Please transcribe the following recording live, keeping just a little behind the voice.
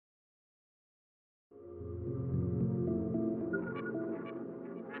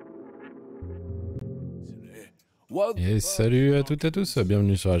Et salut à toutes et à tous,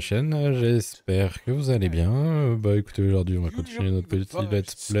 bienvenue sur la chaîne, j'espère que vous allez bien. Bah écoutez, aujourd'hui on va continuer notre petit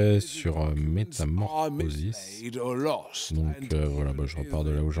let's play sur Metamorphosis. Donc voilà, bah, je repars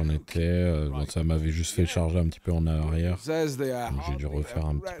de là où j'en étais, bon, ça m'avait juste fait charger un petit peu en arrière, donc j'ai dû refaire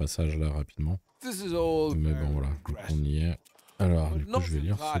un petit passage là rapidement. Mais bon voilà, donc on y est. Alors du coup je vais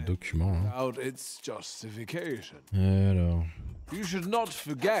lire ce document là. Alors... You should not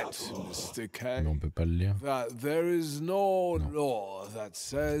forget, Mr. K, mais on peut pas le lire. that there is no law that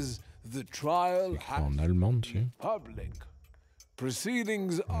says the trial has en allemand to dessus. be public.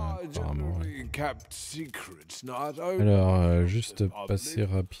 Proceedings are generally kept secret, not open. Alors, juste passer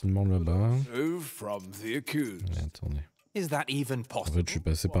rapidement là-bas. From the accused. Attendez. Is that even En possible? fait, je suis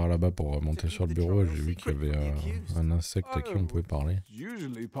passé par là-bas pour remonter sur le bureau et j'ai vu qu'il y avait un insecte à qui on pouvait parler.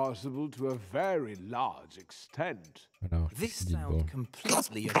 Usually possible to a very large extent. Alors, This dites bon. sounds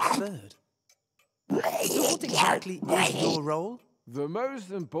completely absurd. So what exactly is your role? The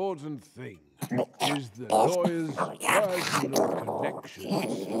most important thing is the lawyer's personal connections.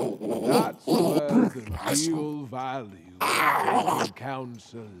 That's where the real value of the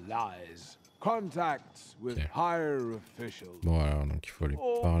counsel lies. Contacts with higher officials. Bon alors, donc il faut aller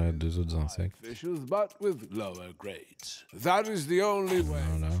parler à deux autres insectes. Officials, but with lower grades. That is the only way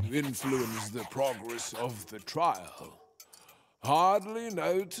to influence the progress of the trial. Hardly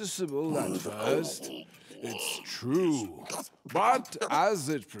noticeable at first, it's true. But as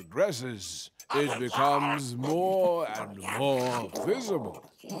it progresses, it becomes more and more visible.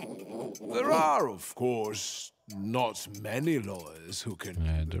 There are, of course, not many lawyers who can.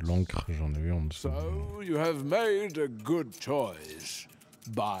 De l'encre, j'en ai vu en dessous. So you have made a good choice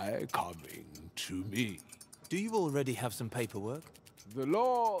by coming to me. Do you already have some paperwork? The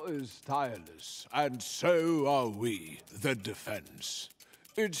law is tireless, and so are we, the defense.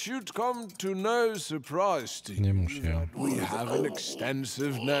 It should come to no surprise to you that we have an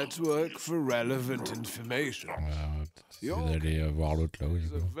extensive network for relevant information. Vous allez voir l'autre là, oui.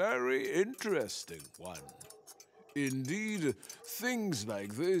 It's a very interesting one. Indeed, things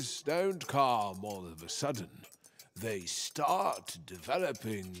like this don't come all of a sudden. They start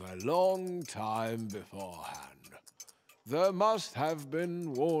developing a long time beforehand. There must have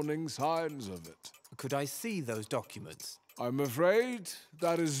been warning signs of it. Could I see those documents? I'm afraid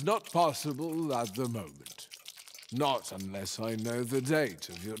that is not possible at the moment. Not unless I know the date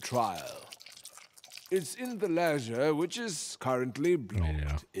of your trial. It's in the ledger, which is currently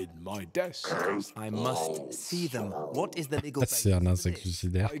blocked in my desk. I must see them. What is the legal C'est un insecte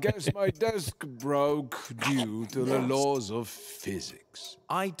suicidaire. I guess my desk broke due to the laws of physics.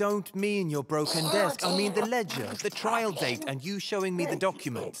 I don't mean your broken desk. I mean the ledger, the trial date, and you showing me the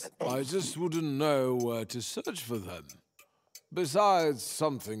documents. I just wouldn't know where to search for them. Besides,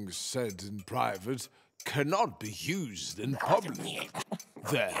 something said in private cannot be used in public.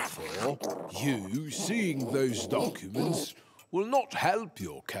 Therefore, you seeing those documents will not help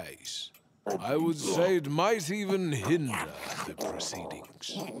your case. I would say it might even hinder the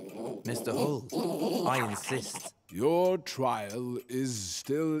proceedings. Mr. Hull, I insist. Your trial is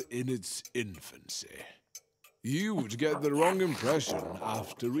still in its infancy. You would get the wrong impression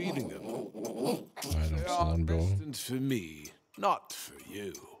after reading them. They are destined for me, not for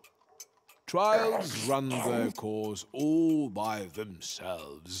you. Trials run their course all by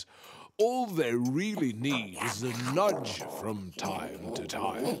themselves. All they really need is a nudge from time to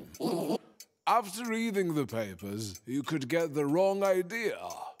time. After reading the papers, you could get the wrong idea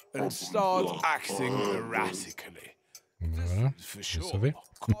and start acting erratically. Voilà, For je sure, savais.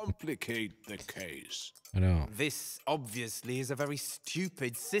 complicate the case. Alors, This obviously is a very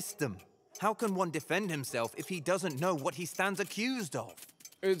stupid system. How can one defend himself if he doesn't know what he stands accused of?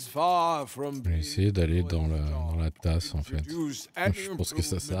 It's far from je vais essayer d'aller dans la tasse en fait. Je pense que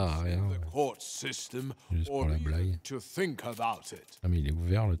ça sert à rien. Juste pour la blague. Ah mais il est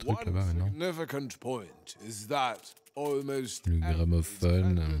ouvert le truc là-bas maintenant. Le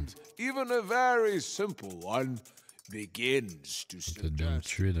gramophone. Even a very simple one begins to Peut-être bien me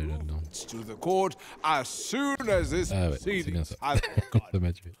tuer d'aller là-dedans. to the court as soon as this Ah ouais, c'est bien ça. Ça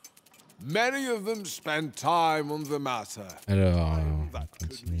m'a tué. Many of them spend time on the matter. Alors, on va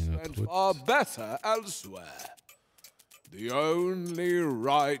continuer notre Far route. better elsewhere. The only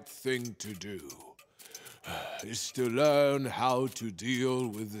right thing to do is to learn how to deal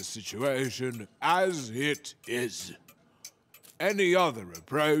with the situation as it is. Any other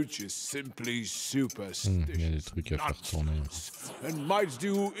approach is simply Il y a des superstitious trucs à faire tourner. and might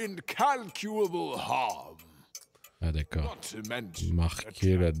do incalculable harm. Ah d'accord. Not to mention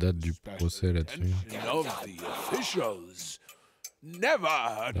Marquer la date du procès là-dessus. of the officials.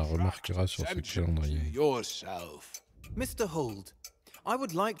 la remarquera sur ce calendrier. Mr. Hold, I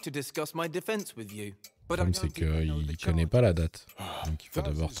would like to discuss my defense with you. Le problème, c'est qu'il connaît pas la date. Donc il faut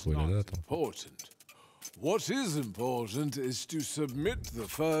d'abord trouver la date. En fait. What is important is to submit the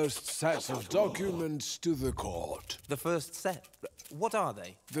first set of documents to the court. The first set? What are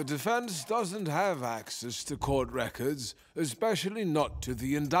they? The defense doesn't have access to court records, especially not to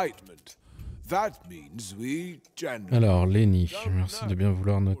the indictment. That means we Alors, Lenny, merci de bien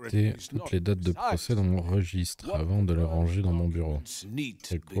vouloir noter toutes les dates de procès dans mon registre avant de les ranger dans mon bureau.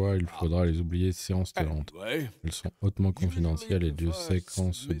 C'est quoi, il faudra les oublier séance tenante. Elles sont hautement confidentielles et Dieu sait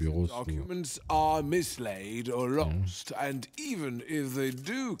quand ce bureau s'ouvre. And even if they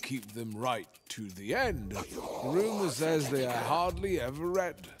do keep them right to the end, rumor says they are hardly ever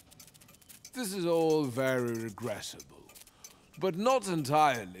read. This is all very regrettable, but not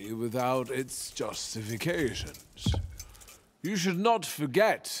entirely without its justifications. You should not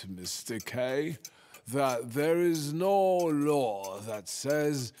forget, Mr. K, that there is no law that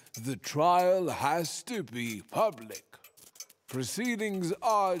says the trial has to be public. Proceedings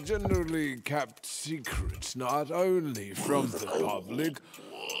are generally kept secret not only from the public,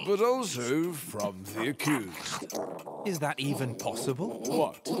 but also from the accused. Is that even possible?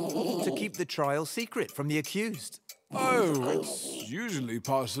 What? To keep the trial secret from the accused? Oh, it's usually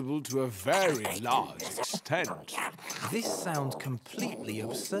possible to a very large extent. This sounds completely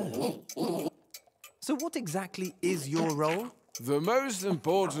absurd. So what exactly is your role? The most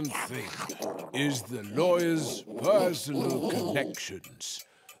important thing is the lawyer's personal connections.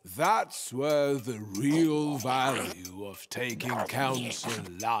 That's where the real value of taking counsel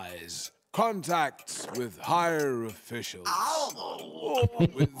lies. Contacts with higher officials. Or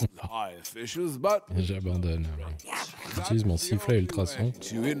with high officials, but... J'abandonne. J'utilise mon sifflet ultrason.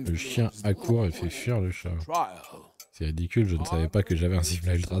 Le chien accourt et fait fuir le chat. C'est ridicule, je ne savais pas que j'avais un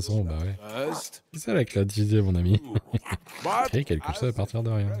sifflet ultrason, bah ouais. C'est ça la créativité, mon ami. Créer quelque chose à partir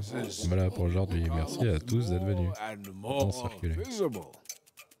de rien. Voilà pour aujourd'hui. Merci à tous d'être venus. Bon circuler.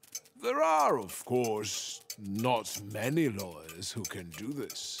 There are, of course, not many lawyers who can do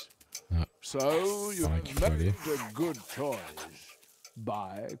this. Ah. So you have made a good choice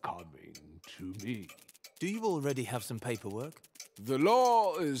by coming to me. Do you already have some paperwork? The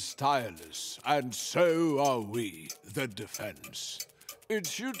law is tireless, and so are we, the defense. It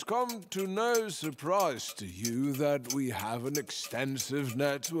should come to no surprise to you that we have an extensive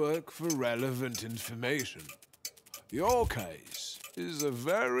network for relevant information. Your case is a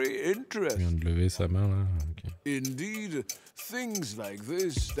very interesting. Il vient de lever sa main là. Okay. Indeed, things like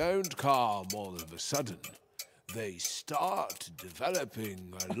this don't come all of a sudden. They start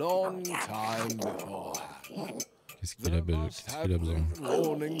developing a long time beforehand. Qu'est-ce qu'il a besoin?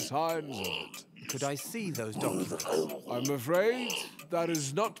 Warning signs of it. Could I see those documents? I'm afraid that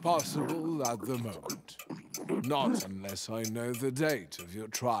is not possible at the moment. Not unless I know the date of your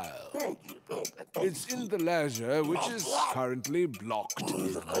trial. It's in the ledger, which is currently blocked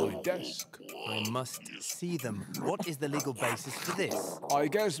in my desk. I must see them. What is the legal basis for this? I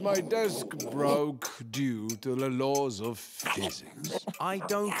guess my desk broke due to the laws of physics. I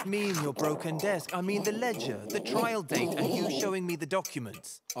don't mean your broken desk. I mean the ledger, the trial date, and you showing me the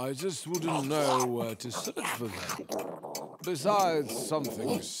documents. I just wouldn't know where to search for them. Besides,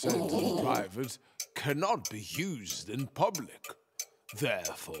 something said in private cannot be used in public.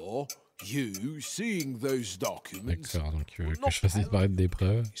 Therefore, you seeing those documents... D'accord, donc tu veux que je fasse disparaître des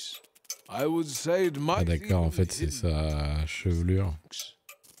preuves? Ah d'accord, en fait c'est sa chevelure.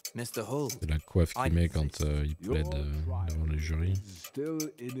 C'est la coiffe qu'il met quand il plaide devant le jury.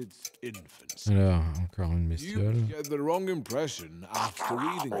 Alors, encore une bestiole.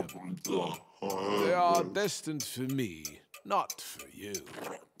 They are destined for me, not for you.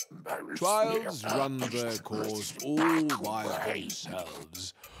 Trials run their course all by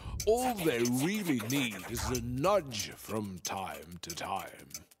themselves. All they really need is a nudge from time to time.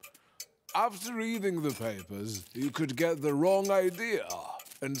 After reading the papers, you could get the wrong idea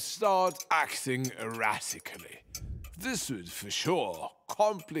and start acting erratically. This would for sure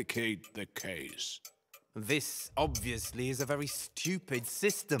complicate the case. This obviously is a very stupid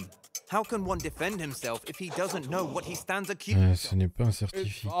system. How can one defend himself if he doesn't know what he stands accused Ce n'est pas un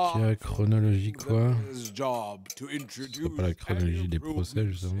certificat chronologique, quoi. Ce n'est pas la chronologie des procès,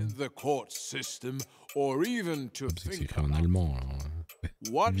 justement. C'est écrit en allemand, alors.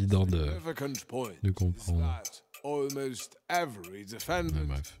 Évident de comprendre. Almost every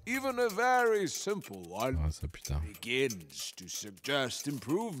defendant, even a very simple one, begins to suggest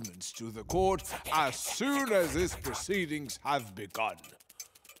improvements to the court as soon as its proceedings have begun.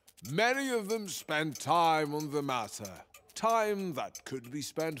 Many of them spend time on the matter, time that could be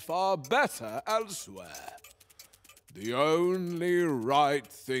spent far better elsewhere. The only right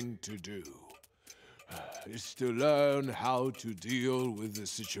thing to do is to learn how to deal with the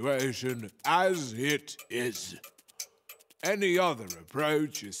situation as it is. Any other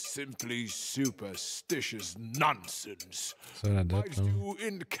approach is simply superstitious nonsense. Might do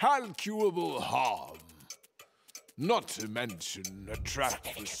incalculable harm. Not to mention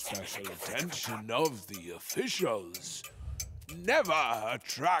attract the special attention of the officials. Never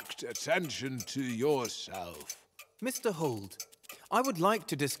attract attention to yourself. Mr. Holt, I would like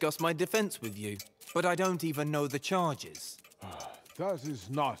to discuss my defense with you, but I don't even know the charges. That is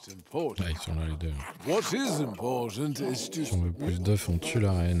not important. Ah, ils sont là les deux. What is important is to Si on veut plus d'œufs, on tue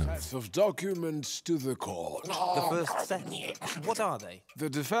la reine. sets of documents to the court. The first set. What are they? The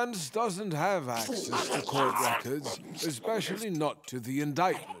defense doesn't have access to court records, especially not to the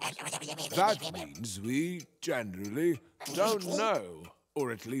indictment. That means we generally don't know,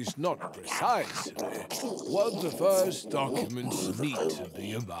 or at least not precisely, what the first documents need to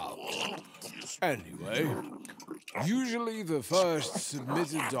be about. Anyway, usually the first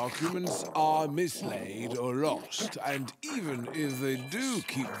submitted documents are mislaid or lost, and even if they do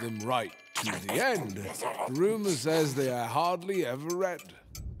keep them right to the end, rumor says they are hardly ever read.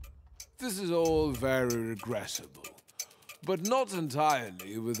 This is all very regrettable, but not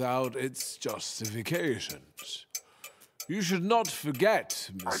entirely without its justifications. You should not forget,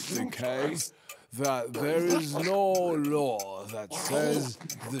 Mr. K, that there is no law that says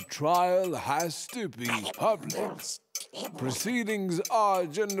the trial has to be public. Proceedings are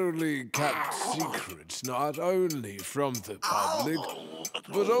generally kept secret, not only from the public,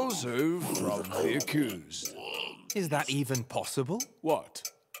 but also from the accused. Is that even possible? What?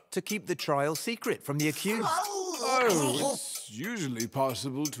 To keep the trial secret from the accused? Oh, it's usually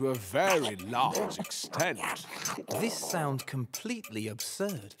possible to a very large extent. This sounds completely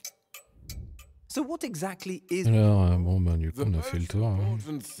absurd. So what exactly is... Alors, bon, bah, du coup, The on a fait le most tour. Hein.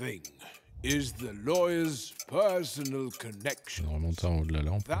 important thing is the lawyer's personal On connection. remonte en haut de la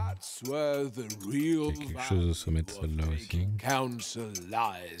lampe. That's where the real Il y a quelque chose au sommet de celle-là aussi. counsel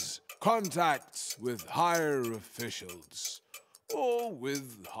lies. Contacts with higher officials. Or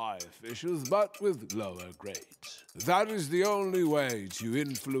with high officials, but with lower grades. That is the only way to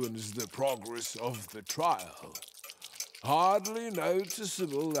influence the progress of the trial. Hardly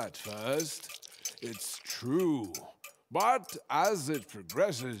noticeable at first, it's true. But as it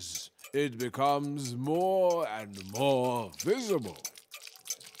progresses, it becomes more and more visible.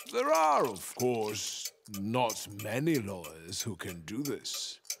 There are, of course, not many lawyers who can do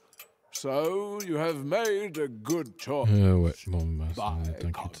this. So you have made a good choice Ouais, bon, bah, ça va by être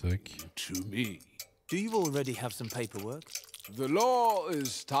un cul-de-sac. coming to me. Do you already have some paperwork? The law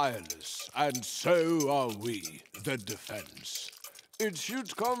is tireless, and so are we, the defense. It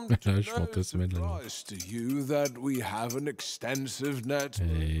should come to Je no fantasmais de la lampe. surprise to you that we have an extensive network.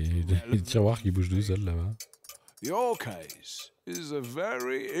 Et les tiroirs qui bougent tout seuls là-bas. Your case is a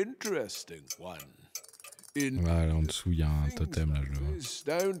very interesting one. In Voilà, en dessous, il y a un totem là, je le vois. things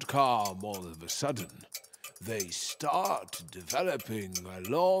don't come all of a sudden. They start developing a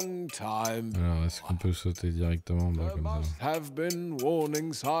long time. Alors, est-ce qu'on peut sauter directement bah, There comme must ça? have been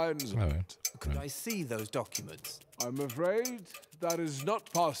warning signs. Ah ouais. Could I see those documents? I'm afraid that is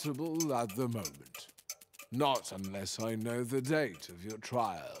not possible at the moment. Not unless I know the date of your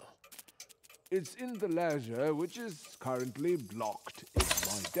trial. It's in the ledger, which is currently blocked in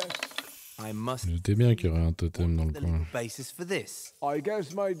my desk. I must... J'étais bien qu'il y aurait un totem dans le the coin. legal basis for this. I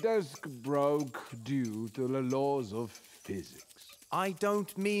guess my desk broke due to the laws of physics. I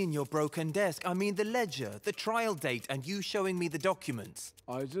don't mean your broken desk. I mean the ledger, the trial date, and you showing me the documents.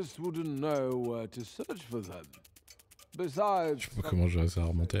 I just wouldn't know where to search for them. Besides, Je sais pas comment j'aurais ça à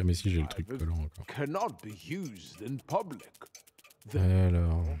remonter. Ah, mais si, j'ai le truc collant encore. cannot be used in public.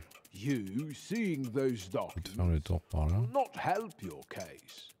 Alors, You seeing those je vais te faire documents le tour par là. will not help your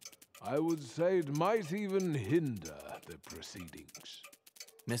case. I would say it might even hinder the proceedings.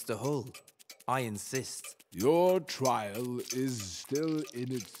 Mr. Hull, I insist. Your trial is still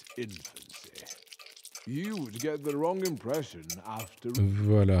in its infancy. You would get the wrong impression after...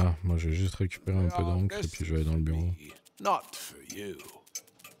 Voilà, moi je vais juste récupérer un peu d'encre et puis je vais aller dans le bureau. Not for you.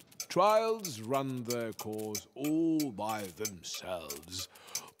 Trials run their course all by themselves.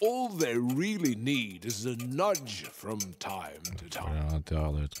 All they really need is a nudge from time to Je vais aller time. à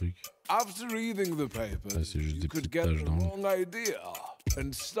l'intérieur de le truc. After reading the papers, Ah, c'est juste you des could petites get taches the d'encre. wrong idea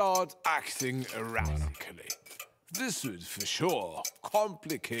and start acting erratically. This would for sure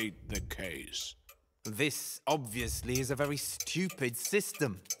complicate the case. This obviously is a very stupid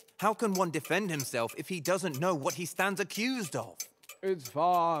system. How can one defend himself if he doesn't know what he stands accused of? It's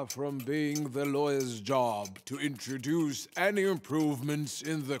far from being the lawyer's job to introduce any improvements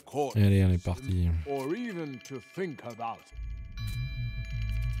in the court Allez, on est parti. or even to think about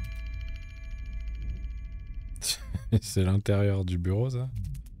it. C'est l'intérieur du bureau, ça?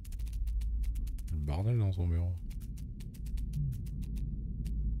 Le bordel dans son bureau.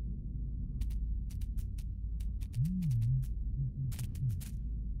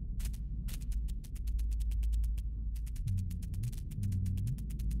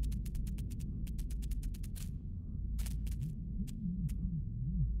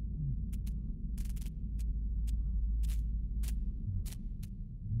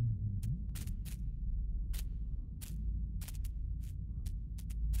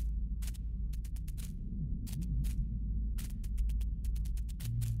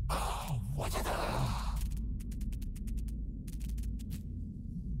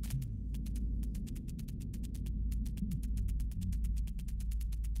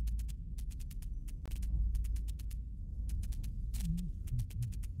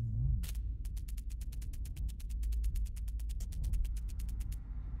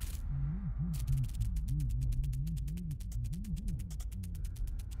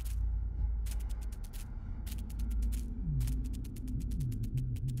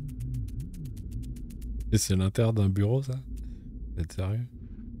 Et c'est l'intérieur d'un bureau, ça? Vous êtes sérieux?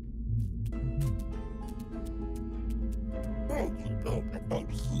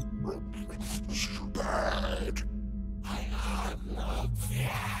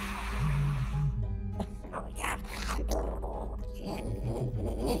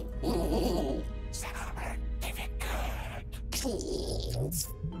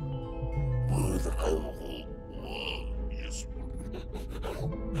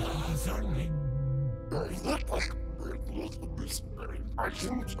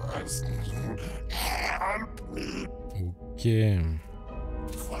 Ok.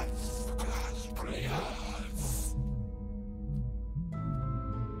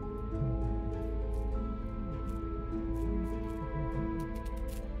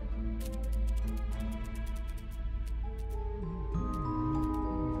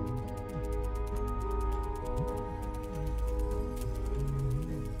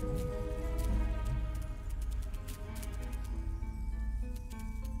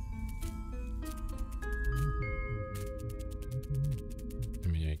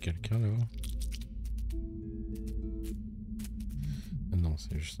 Quelqu'un là-haut? Ah non,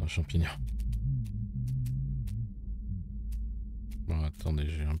 c'est juste un champignon. Bon, attendez,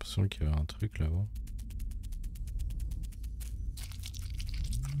 j'ai l'impression qu'il y avait un truc là-haut.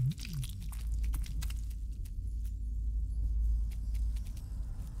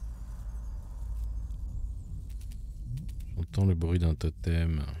 J'entends le bruit d'un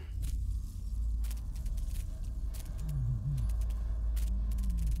totem.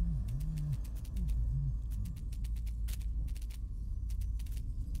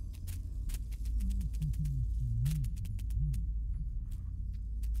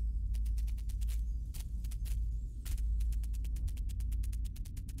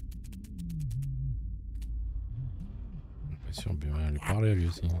 Si on peut rien lui parler à lui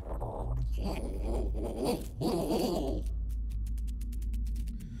aussi.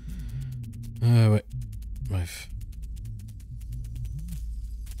 Ouais. Bref.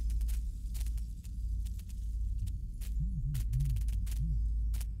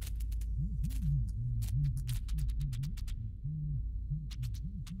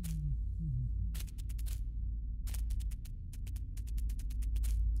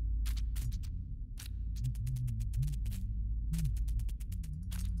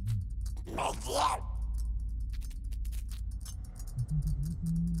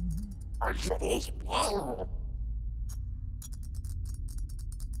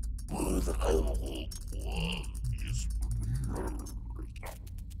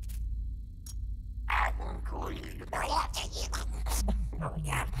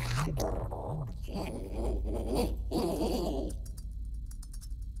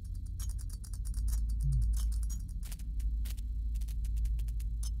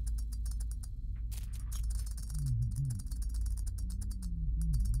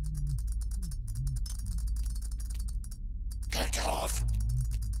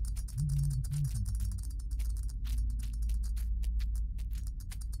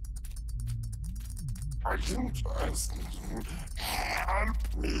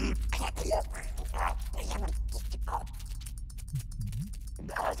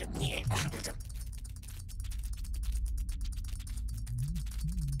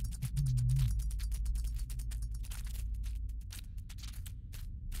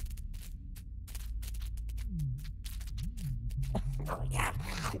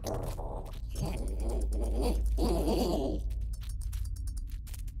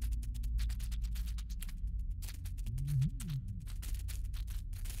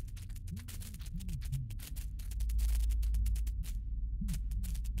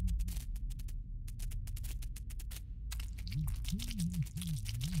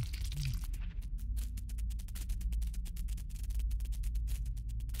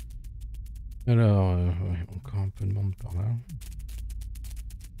 Alors, ouais, encore un peu de monde par là.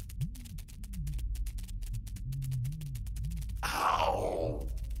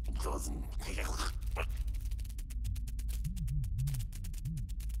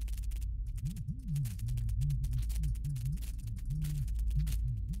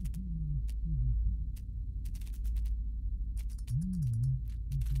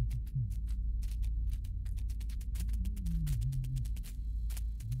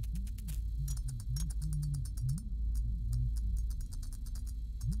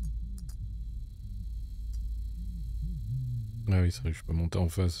 Ah oui, c'est vrai que je peux monter en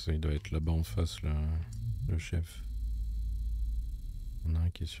face, il doit être là-bas en face, le chef. On a un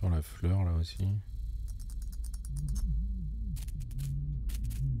qui est sur la fleur là aussi.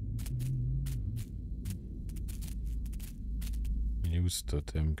 Il est où ce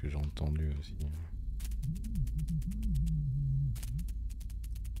totem que j'ai entendu aussi?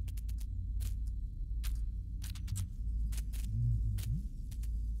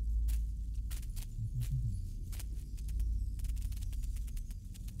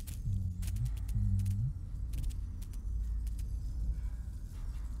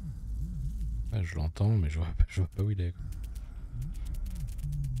 Ah, je l'entends, mais je vois pas où il est, quoi.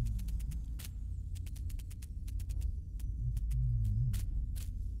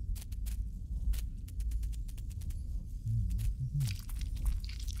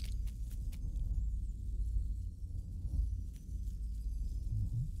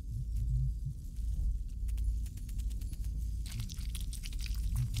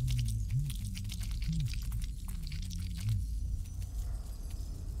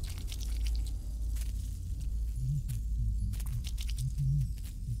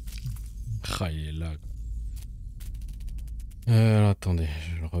 Ah, il est là, quoi. Alors attendez,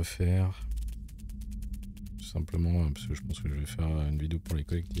 je vais le refaire. Tout simplement parce que je pense que je vais faire une vidéo pour les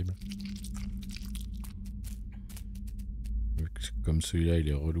collectibles. Comme celui-là il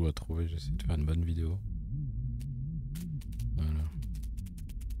est relou à trouver, j'essaie de faire une bonne vidéo. Voilà.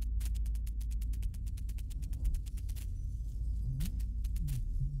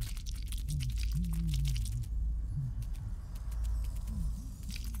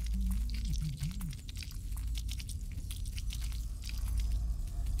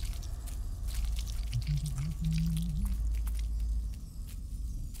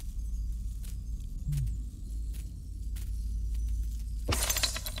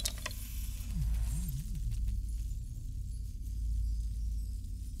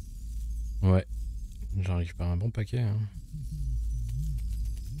 Ouais, j'arrive par un bon paquet, hein.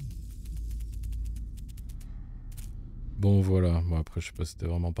 Bon voilà, bon après je sais pas si c'était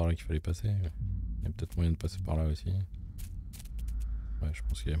vraiment par là qu'il fallait passer. Il y a peut-être moyen de passer par là aussi. Ouais, je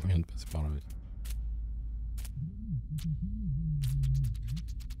pense qu'il y a moyen de passer par là aussi.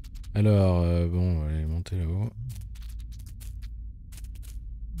 Alors, bon, on va aller monter là-haut.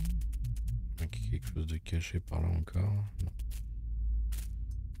 Il y a quelque chose de caché par là encore. Non.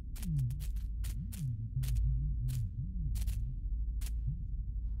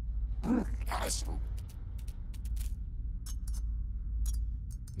 Ça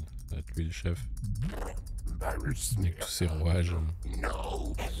va être lui le chef. Avec tous ces rouages. Ouais,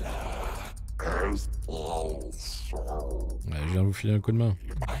 je viens vous filer un coup de main.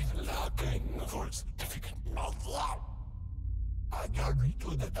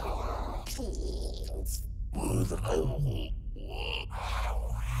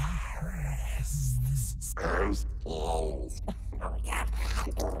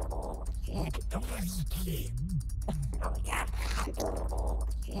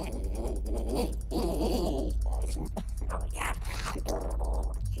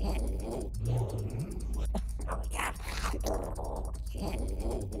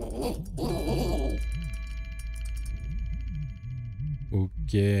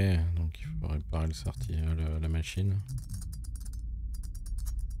 Ok, donc il faut réparer la machine.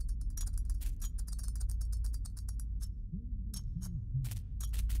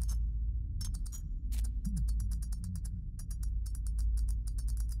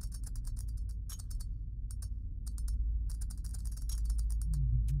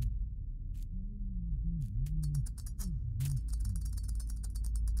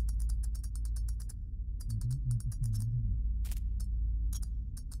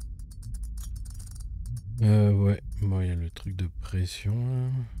 Ouais, bon, il y a le truc de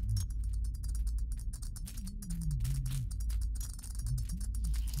pression.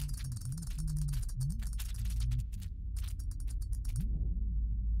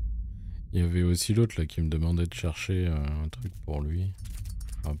 Il y avait aussi l'autre là qui me demandait de chercher un truc pour lui.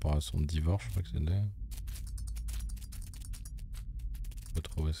 Par rapport à son divorce, je crois que c'était. Pas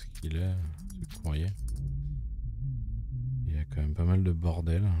trop où est-ce qu'il est, ce courrier. Il y a quand même pas mal de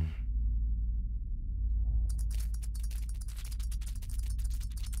bordel.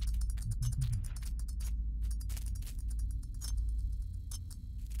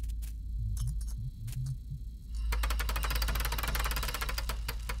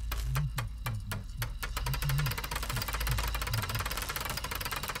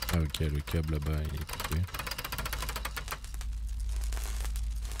 Ah ok, le câble là-bas il est coupé.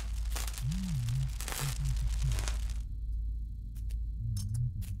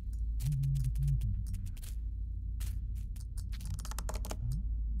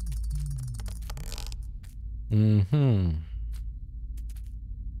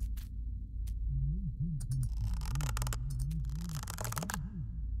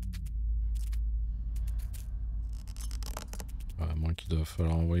 À moins qu'il doit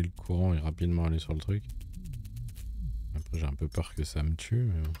falloir envoyer le courant et rapidement aller sur le truc. Après j'ai un peu peur que ça me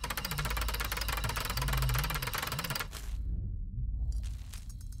tue. Mais...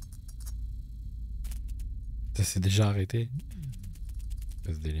 Ça s'est déjà arrêté.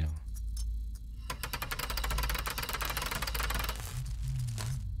 C'est ce délire.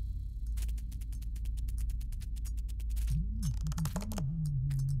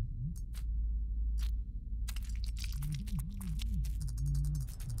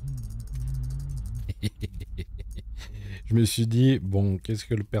 Je me suis dit, bon, qu'est-ce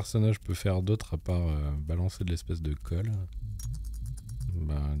que le personnage peut faire d'autre à part balancer de l'espèce de colle.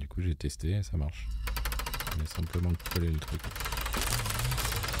 Ben, du coup, j'ai testé et ça marche. On est simplement coller le truc.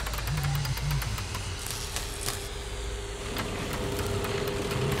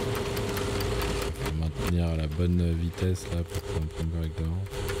 Faut maintenir à la bonne vitesse là pour qu'on prenne correctement.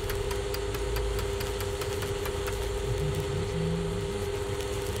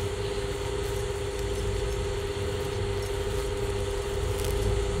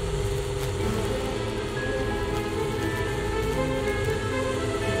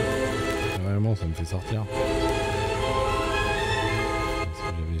 Ça me fait sortir. Si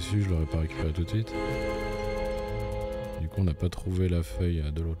j'avais su, je l'aurais pas récupéré tout de suite. Du coup, on n'a pas trouvé la feuille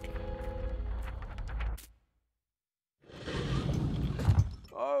de l'autre.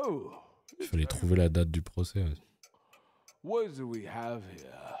 Il fallait trouver la date du procès aussi. What do we have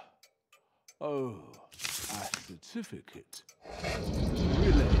here? Oh, a certificate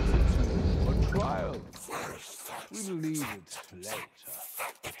related to a trial. We'll leave it later.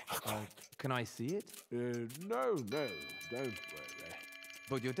 Can I see it? No, don't worry.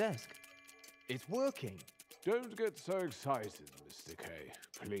 But your desk, it's working. Don't get so excited, Mr. K,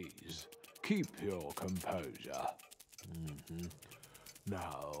 please. Keep your composure.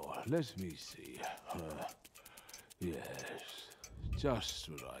 Now, let me see. Yes, just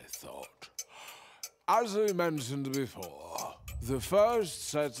what I thought. As I mentioned before, the first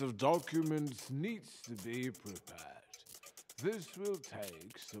set of documents needs to be prepared. This will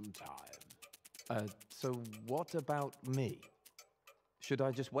take some time. So what about me? Should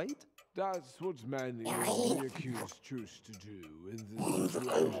I just wait? That's what many of the accused choose to do in this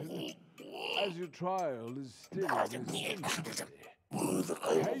situation, as your trial is still in its infancy.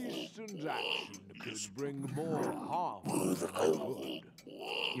 Hastened action could bring more harm than good.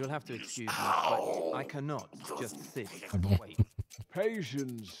 You'll have to excuse me, but I cannot just sit and wait.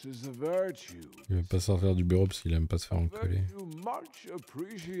 Patience is a virtue. Il veut pas sortir du bureau parce qu'il aime pas se faire encoller.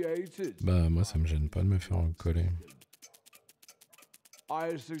 Bah moi ça me gêne pas de me faire encoller.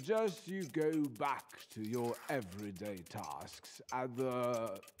 I suggest you go back to your everyday tasks at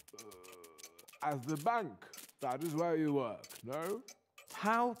the bank. That is where you work, no?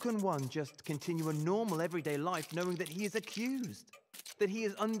 How can one just continue a normal everyday life knowing that he is accused? That he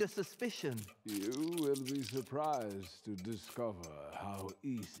is under suspicion? You will be surprised to discover how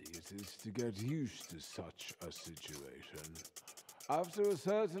easy it is to get used to such a situation. After a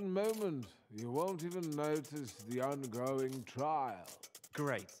certain moment, you won't even notice the ongoing trial.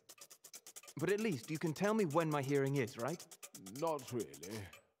 Great. But at least you can tell me when my hearing is, right? Not really.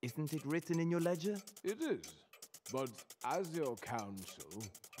 Isn't it written in your ledger? It is. But as your counsel,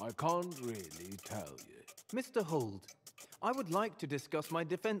 I can't really tell you. Mr. Holt, I would like to discuss my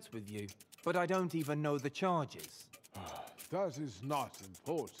defense with you, but I don't even know the charges. That is not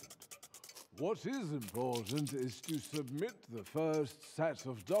important. What is important is to submit the first set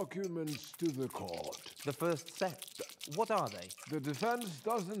of documents to the court. The first set? What are they? The defense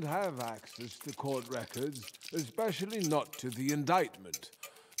doesn't have access to court records, especially not to the indictment.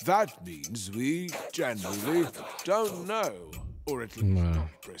 That means we generally don't know, or at least not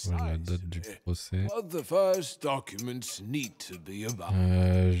Voilà la date du procès. what the first documents need to be about.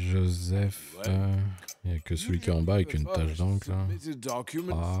 Joseph, il n'y a que celui qui est en bas avec une tache d'encre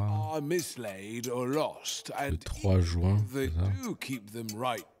là. Are mislaid or lost, Le and 3 juin, they c'est ça. do keep them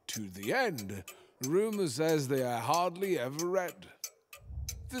right to the end. Rumor says they are hardly ever read.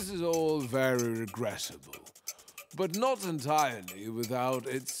 This is all very regrettable, but not entirely without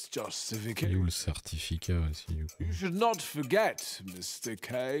its Il est où justification. le certificat aussi du coup? You should not forget, Mr.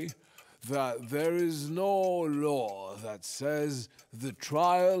 K, that there is no law that says the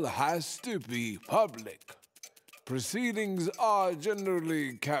trial has to be public. Proceedings are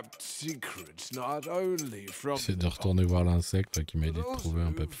generally kept secret, not only from J'essaie de retourner voir l'insecte là, qui m'a aidé de but trouver un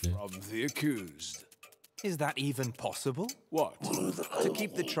also papier. from the accused. Is that even possible? What? To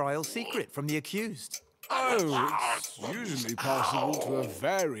keep the trial secret from the accused? Oh, it's usually possible to a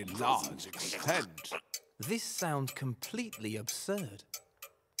very large extent. This sounds completely absurd.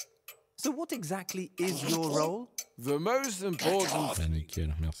 So what exactly is your role? The most important Ah, thing nickel,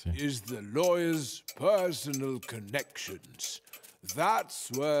 merci. is the lawyer's personal connections.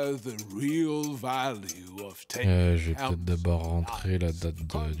 That's where the real value of taking Je vais peut-être d'abord rentrer la date du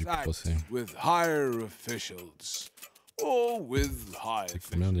contact procès. with higher officials or with high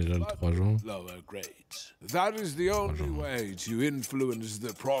C'est combien déjà le 3 juin? lower grades. That is the only way to influence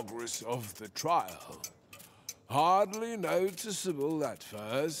the progress of the trial. Hardly noticeable at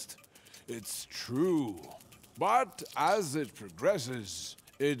first, it's true. But as it progresses,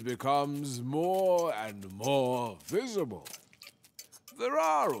 it becomes more and more visible. There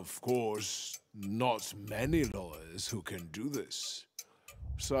are, of course, not many lawyers who can do this.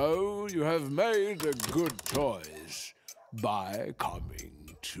 So you have made a good choice by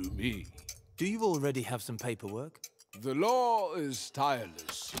coming to me. Do you already have some paperwork? The law is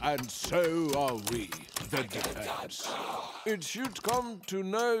tireless, and so are we, the defense. It should come to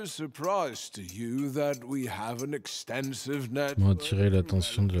no surprise to you that we have an extensive Comment network. attirer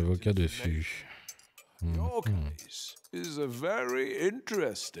l'attention de l'avocat de Fu? Your case is a very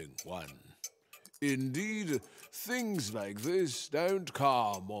interesting one. Indeed, things like this don't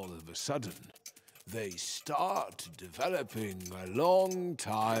come all of a sudden. They start developing a long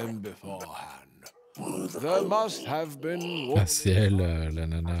time beforehand. There must have been Ah, c'est elle, la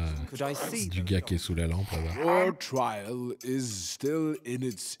nana Could I see du them? gars qui est sous la lampe là-bas. Your trial is still in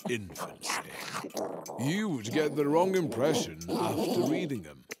its infancy. You would get the wrong impression after reading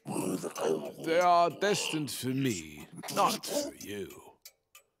them. They are destined for me, not for you.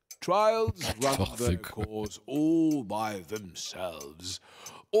 Trials run their course all by themselves.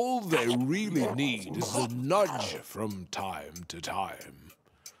 All they really need is a nudge from time to time.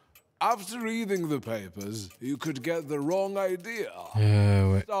 After reading the papers, you could get the wrong idea.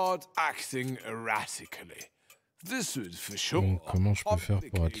 Ouais. Start acting erratically. This would for sure. Donc, comment je peux faire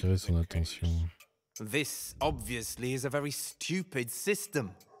pour attirer son attention? This obviously is a very stupid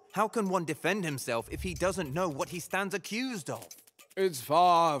system. How can one defend himself if he doesn't know what he stands accused of? It's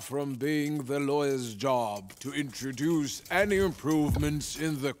far from being the lawyer's job to introduce any improvements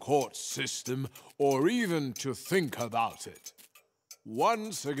in the court system or even to think about it.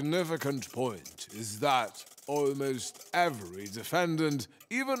 One significant point is that almost every defendant,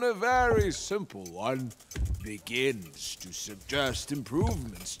 even a very simple one, begins to suggest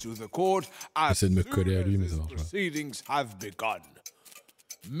improvements to the court as J'essaie de me soon coller à lui, mais as ça its marche pas. proceedings have begun.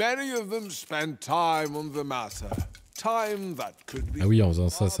 Many of them spend time on the matter, time that could be Ah oui, en faisant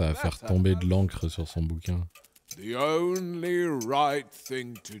ça, ça va far faire better tomber de l'encre sur son bouquin. the only right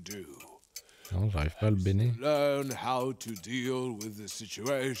thing to do. Non, j'arrive pas à le béner. Learn how to deal with the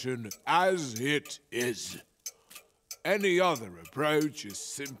situation as it is. Any other approach is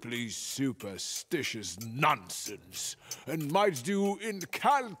simply superstitious nonsense and might do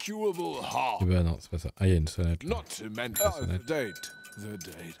incalculable Eh harm. ben non, c'est pas ça. Ah, il y a une sonnette là. Not to mention the date. The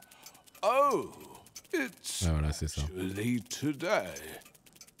date. Oh, it's Ah voilà, c'est ça. actually today.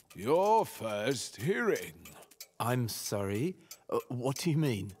 Your first hearing. I'm sorry. What do you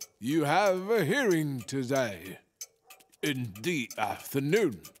mean? You have a hearing today. In the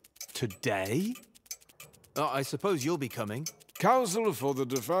afternoon. Today? I suppose you'll be coming. Counsel for the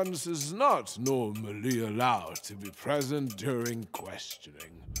defense is not normally allowed to be present during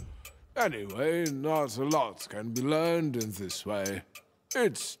questioning. Anyway, not a lot can be learned in this way.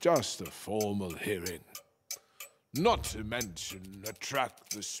 It's just a formal hearing. Not to mention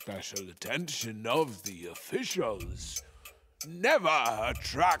attract the special attention of the officials. Never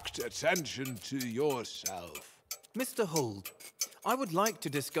attract attention to yourself. Mr. Huld, I would like to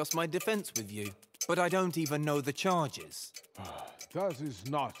discuss my defense with you, but I don't even know the charges. That is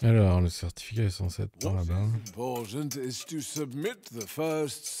not. Alors, le certificat est censé être par là-bas. Important is to submit the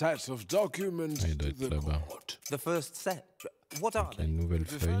first set of documents Il doit to être the là-bas. court. The first set? What are Il y a they? une nouvelle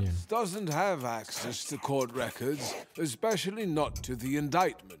feuille. Defense doesn't have access to court records, especially not to the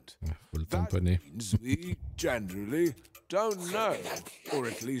indictment. Faut le That tamponner. means we generally don't know, or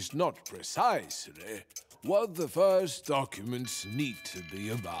at least not precisely, what the first documents need to be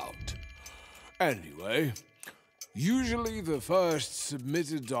about. Anyway, usually the first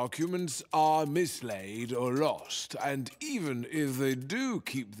submitted documents are mislaid or lost, and even if they do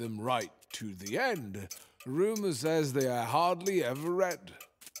keep them right to the end, rumor says they are hardly ever read.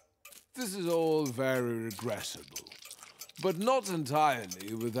 This is all very regrettable, but not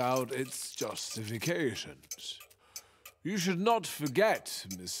entirely without its justifications. You should not forget,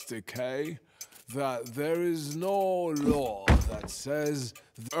 Mr. K, that there is no law that says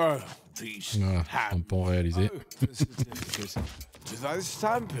these Voilà, tampon réalisé. the certificate. Did I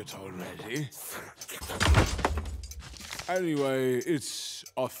stamp it already? Anyway, it's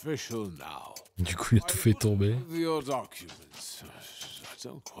official now. Du coup, il a tout fait tomber. Your documents. I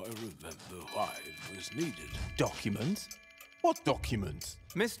don't quite remember why it was needed. Documents? What documents?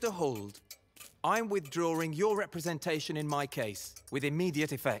 Mr. Huld, I'm withdrawing your representation in my case, with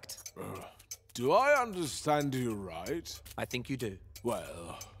immediate effect. Do I understand you right? I think you do.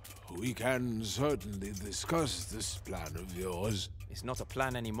 Well, we can certainly discuss this plan of yours. It's not a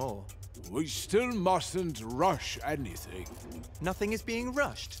plan anymore. We still mustn't rush anything. Nothing is being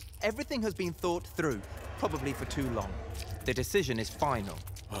rushed. Everything has been thought through, probably for too long. The decision is final.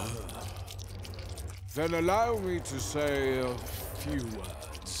 Then allow me to say a few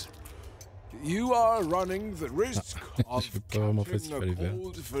words. You are running the risk of Je sais pas vraiment fait ce catching qu'il a fallait faire.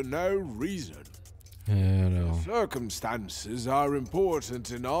 cold for no reason. Et alors, Circumstances are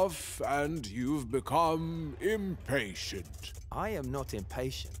important enough, and you've become impatient. I am not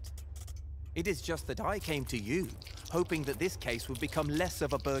impatient. It is just that I came to you, hoping that this case would become less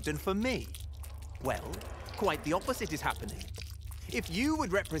of a burden for me. Well, quite the opposite is happening. If you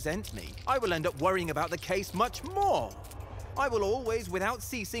would represent me, I will end up worrying about the case much more. I will always, without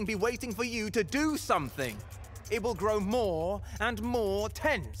ceasing, be waiting for you to do something. It will grow more and more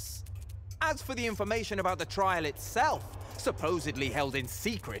tense. As for the information about the trial itself, supposedly held in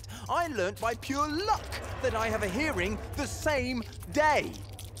secret, I learnt by pure luck that I have a hearing the same day.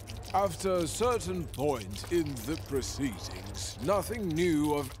 After a certain point in the proceedings, nothing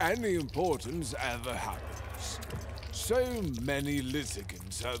new of any importance ever happens. So many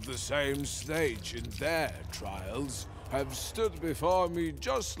litigants at the same stage in their trials have stood before me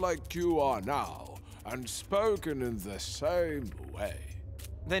just like you are now, and spoken in the same way.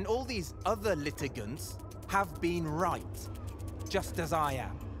 Then all these other litigants have been right, just as I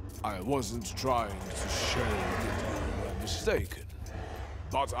am. I wasn't trying to show that you were mistaken,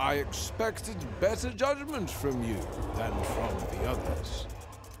 but I expected better judgment from you than from the others.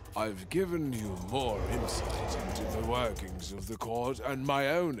 I've given you more insight into the workings of the court and my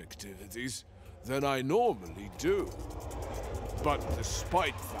own activities than I normally do. But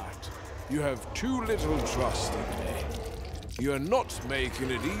despite that, you have too little trust in me. You're not making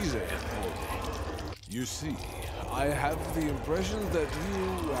it easy for me. You see, I have the impression that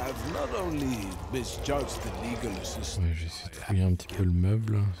you have not only misjudged the legal assistance, ouais, j'essaie de fouiller un petit peu le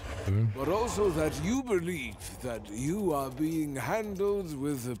meuble, si je peux. but also that you believe that you are being handled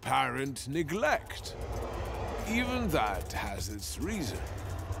with apparent neglect. Even that has its reason.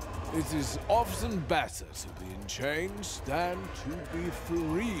 It is often better to be in chains than to be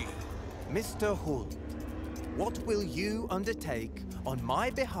free. Mr. Huld, what will you undertake on my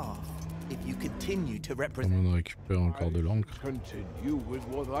behalf if you continue to represent? On récupère encore de l'encre. Continue with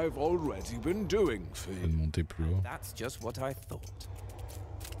what I've already been doing for De you. monter plus haut. That's just what I thought.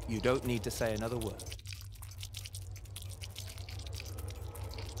 You don't need to say another word.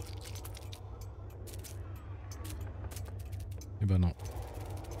 Eh ben non.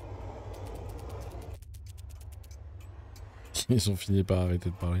 Ils ont fini par arrêter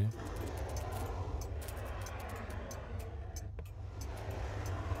de parler.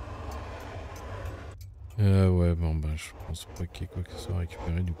 Ouais, bon bah je pense pas qu'il y ait quoi que ce soit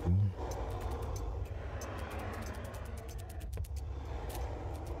récupéré du coup.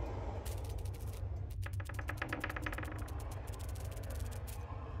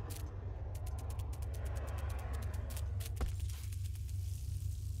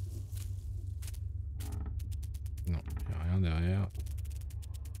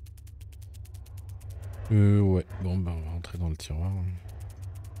 Ouais, bon bah on va rentrer dans le tiroir.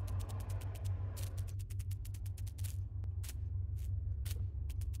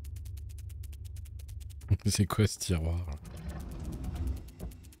 C'est quoi ce tiroir?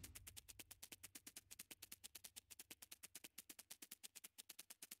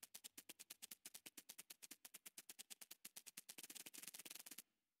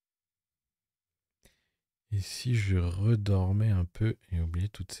 Et si je redormais un peu et oubliais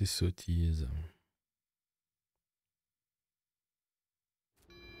toutes ces sottises?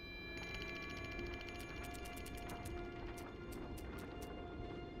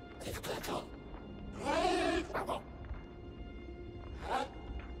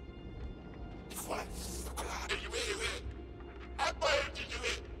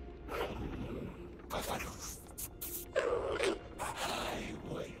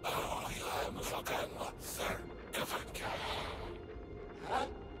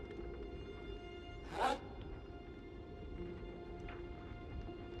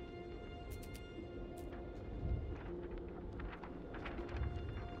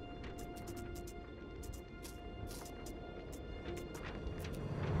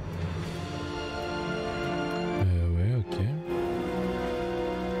 Ouais, ok.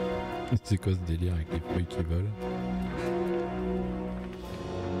 C'est quoi ce délire avec les feuilles qui volent?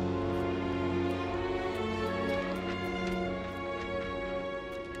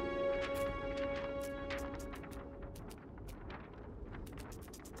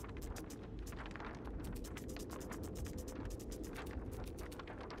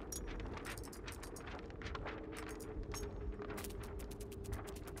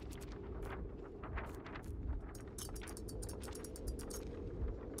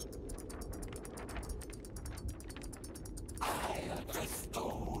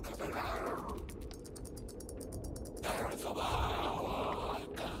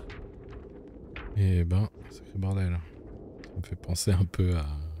 Et ben, sacré bordel. Ça me fait penser un peu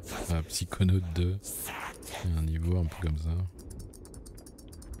à Psychonaut 2. Il y a un niveau un peu comme ça.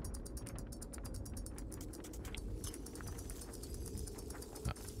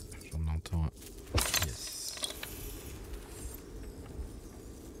 Ah, j'en entends un. Yes.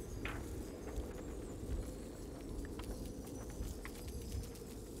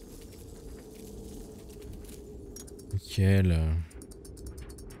 Nickel.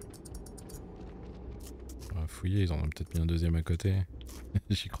 On va fouiller, ils en ont peut-être mis un deuxième à côté.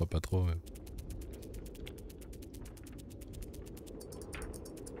 J'y crois pas trop. Ouais.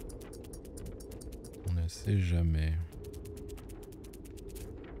 On ne sait jamais.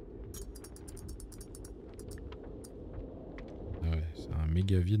 Ah ouais, c'est un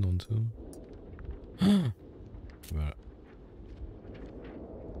méga vide en dessous. Voilà.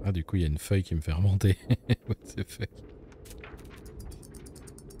 Ah, du coup, il y a une feuille qui me fait remonter. What the fuck?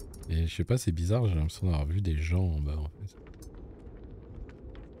 Et je sais pas, c'est bizarre, j'ai l'impression d'avoir vu des gens en bas en fait.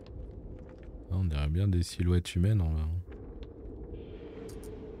 Ah, on dirait bien des silhouettes humaines en bas.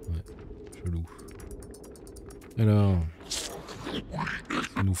 Ouais, chelou. Alors,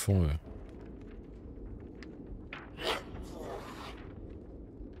 ils nous font eux.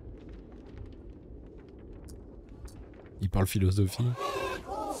 Ils parlent philosophie.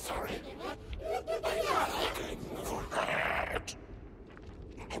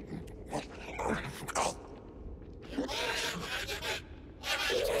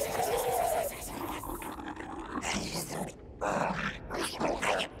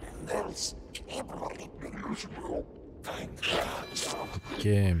 Ok,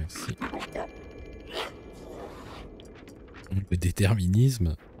 merci. Le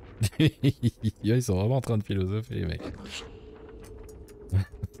déterminisme. Ils sont vraiment en train de philosopher, les mecs.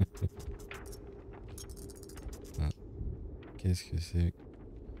 Qu'est-ce que c'est?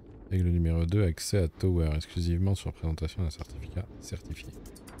 Règle numéro 2, accès à Tower, exclusivement sur présentation d'un certificat certifié.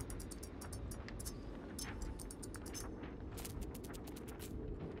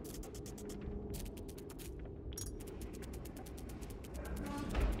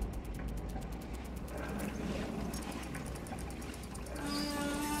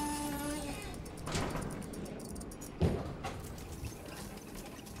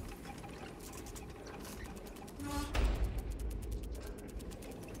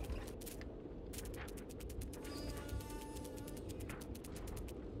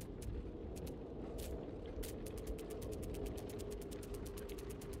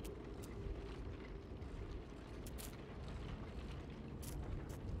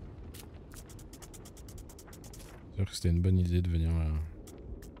 C'est sûr que c'était une bonne idée de venir là.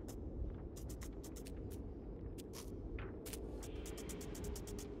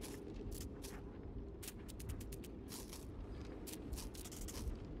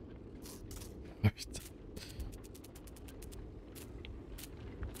 Ah putain.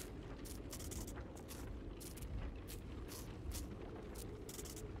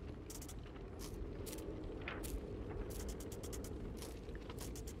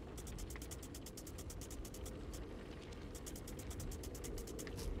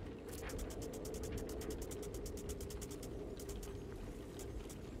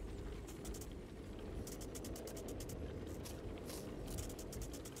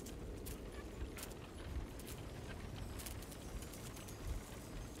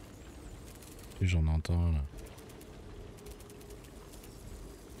 J'en entends là.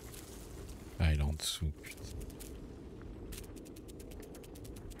 Ah, il est en dessous, putain.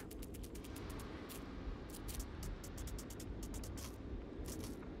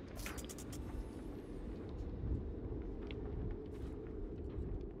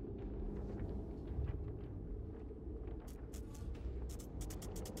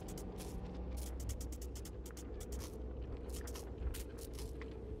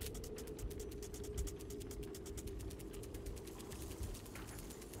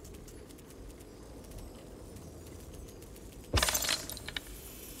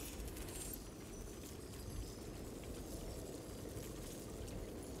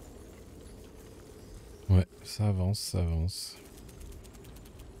 Ouais, ça avance, ça avance.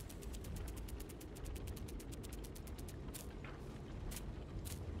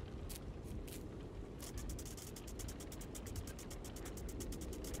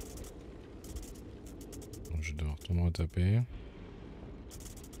 Donc, je dois retourner retaper.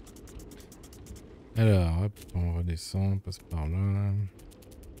 Alors, hop, on redescend, on passe par là.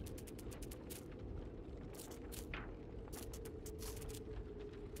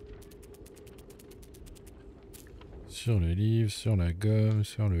 Sur le livre, sur la gomme,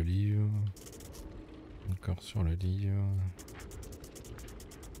 sur le livre. Encore sur le livre.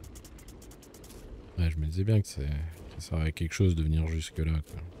 Ouais, je me disais bien que ça servait à quelque chose de venir jusque là,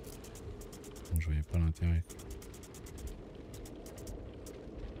 quoi. Donc, je voyais pas l'intérêt.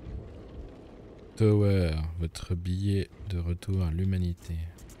 Tower, votre billet de retour à l'humanité.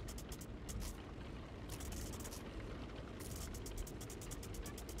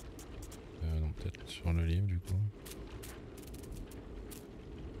 Non, peut-être sur le livre du coup.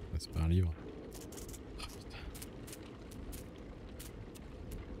 C'est pas un livre.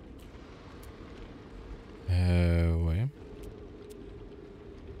 Oh, ouais.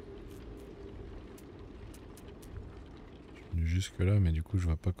 Je suis venu jusque là, mais du coup, je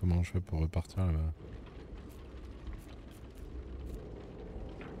vois pas comment je fais pour repartir là-bas.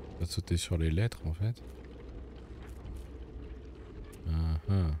 Pas sauter sur les lettres en fait.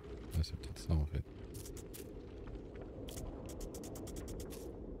 Ah, c'est peut-être ça en fait.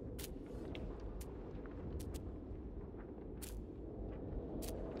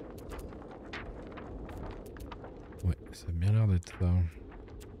 Ouais, ça a bien l'air d'être ça.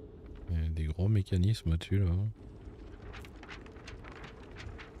 Il y a des gros mécanismes au-dessus là.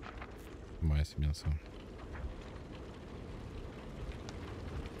 Ouais, c'est bien ça.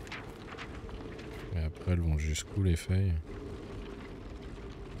 Et après, elles vont jusqu'où les feuilles?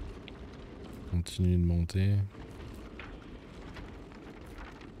 Continue de monter.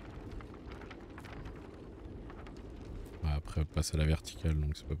 Ouais, après, elle passe à la verticale,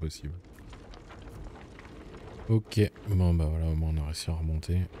 donc c'est pas possible. Ok, bon bah voilà, au moins on a réussi à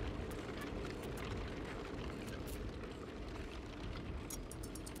remonter.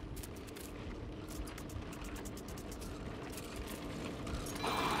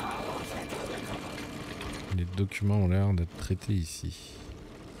 Les documents ont l'air d'être traités ici.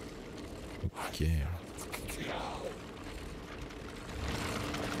 Ok.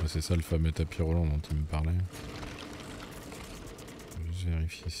 C'est ça le fameux tapis roulant dont il me parlait. Je vais juste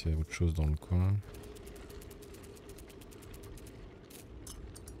vérifier s'il y a autre chose dans le coin.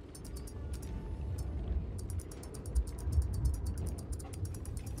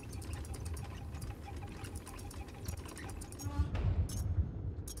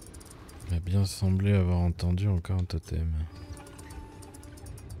 Il m'a bien semblé avoir entendu encore un totem.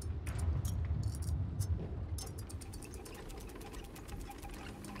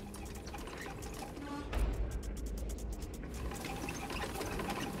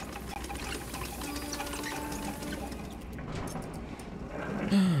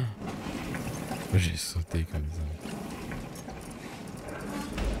 J'ai sauté comme ça.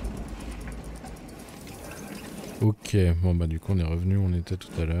 Ok, bon bah du coup on est revenu où on était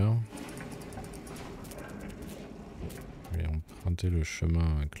tout à l'heure. Je vais emprunter le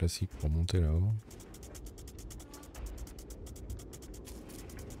chemin classique pour monter là-haut.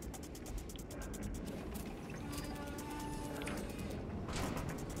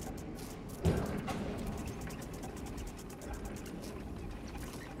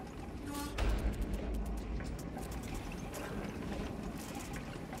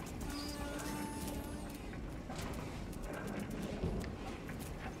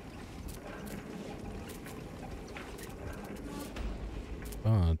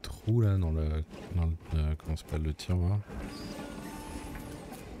 Un trou là dans le comment s'appelle le tiroir.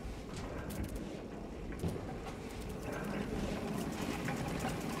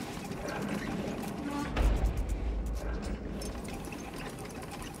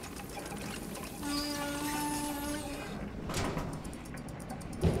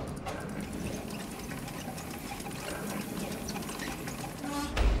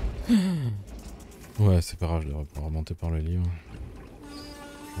 Ouais, c'est pas grave, je devrais pas remonter par le livre.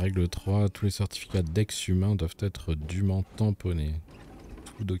 Règle 3, tous les certificats d'ex-humains doivent être dûment tamponnés.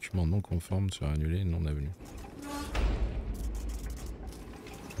 Tout document non conforme sera annulé, non avenu.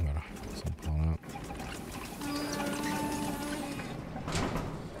 Voilà, ça prend là.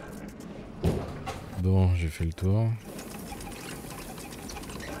 Bon, j'ai fait le tour.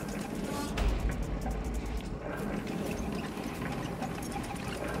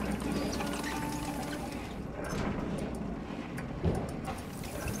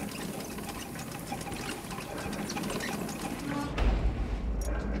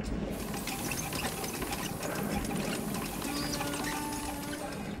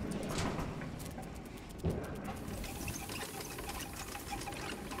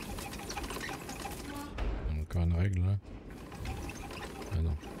 Encore une règle là. Ah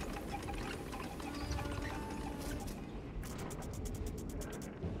non.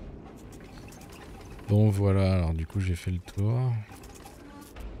 Bon voilà, alors du coup j'ai fait le tour. En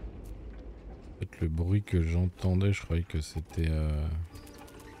fait le bruit que j'entendais, je croyais que c'était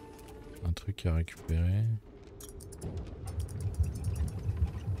un truc à récupérer.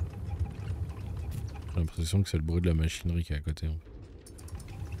 J'ai l'impression que c'est le bruit de la machinerie qui est à côté.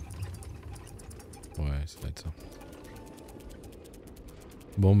 Ouais, ça va être ça.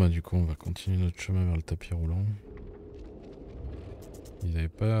 Bon bah du coup on va continuer notre chemin vers le tapis roulant. Ils nous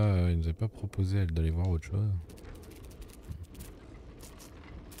avaient pas proposé d'aller voir autre chose.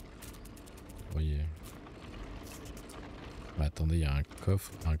 Vous voyez. Bah, attendez, il y a un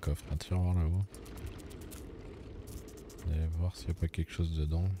tiroir là-haut. On va aller voir s'il n'y a pas quelque chose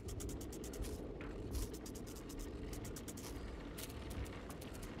dedans.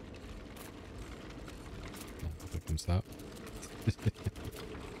 Non, pas comme ça.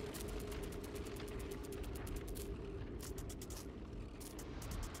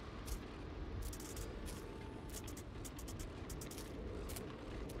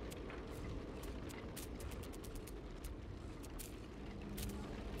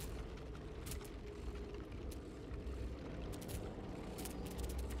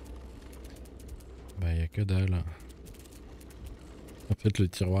 Bah, y a que dalle. En fait, le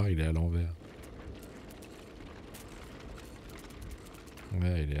tiroir, il est à l'envers.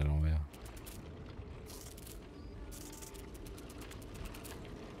 Ouais, il est à l'envers.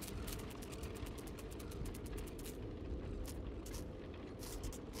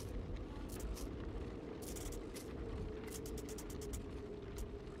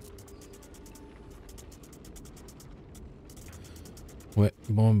 Ouais,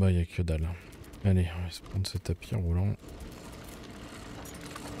 bon bah y a que dalle. Allez, on va se prendre ce tapis roulant.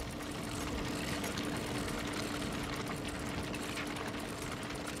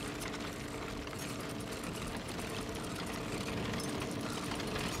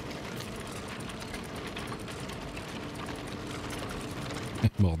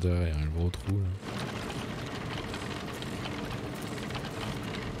 Mort de rire, un gros trou là.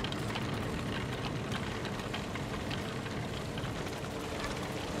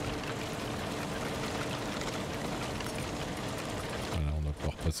 Voilà, on va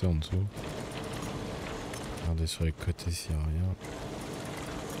pouvoir passer en dessous. Regardez sur les côtés s'il n'y a rien.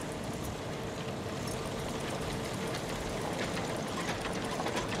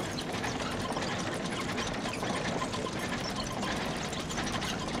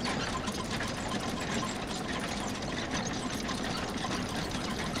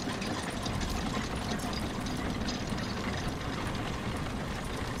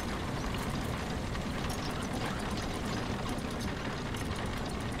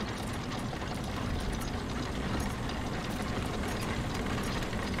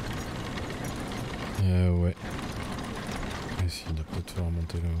 Ouais. Essayer de peut-être faire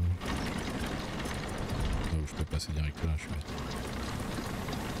remonter là-haut. Oh, je peux passer direct là, je suis bête.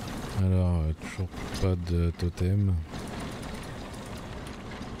 Alors, toujours pas de totem.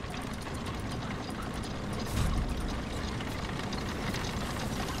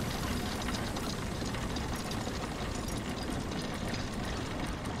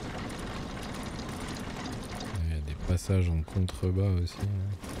 Il y a des passages en contrebas aussi.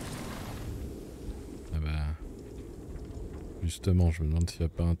 Ah bah... Justement, je me demande s'il n'y a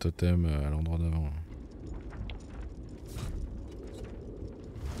pas un totem à l'endroit d'avant.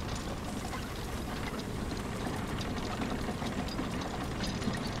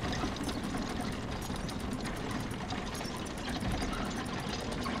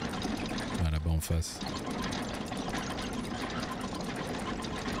 Ah, là-bas en face.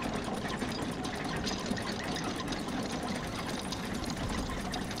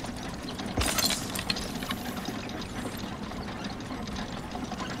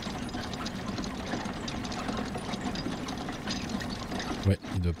 Ouais,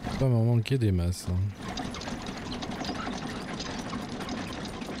 il doit pas m'en manquer des masses. Hein.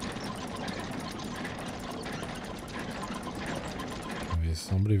 Il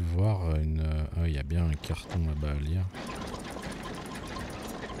semblait voir une... Ah, il y a bien un carton là-bas à lire.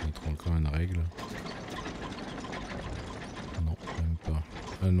 On trouve encore une règle. Non, même pas.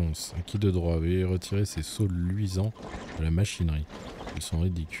 Annonce. Acquis de droit. Veuillez retirer ces seaux luisants de la machinerie. Ils sont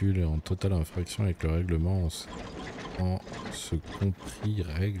ridicules et en totale infraction avec le règlement en ce compris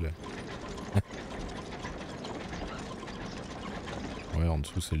règle. Ouais, en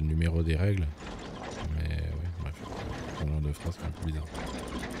dessous c'est le numéro des règles. Mais ouais, bref. Ce genre de phrase c'est un peu bizarre.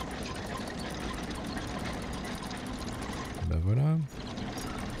 Bah voilà.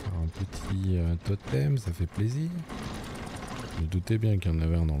 Un petit totem, ça fait plaisir. Je me doutais bien qu'il y en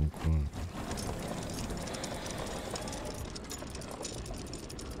avait un dans le coin.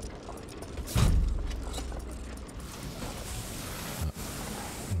 Ah.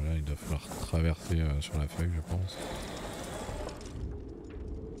 Là, il doit falloir traverser sur la feuille, je pense.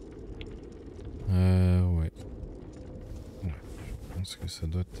 Ouais. Ouais. Je pense que ça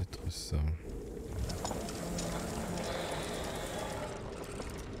doit être ça.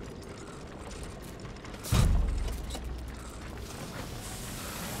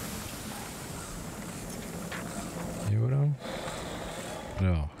 Et voilà.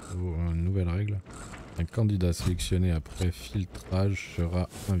 Alors, une nouvelle règle. Un candidat sélectionné après filtrage sera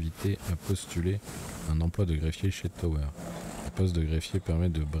invité à postuler un emploi de greffier chez Tower. Le poste de greffier permet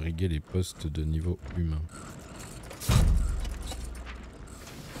de briguer les postes de niveau humain.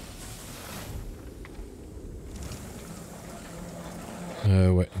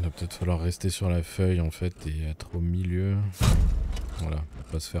 Ouais, il va peut-être falloir rester sur la feuille en fait et être au milieu. Voilà, pour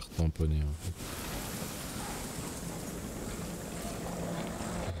pas se faire tamponner en fait.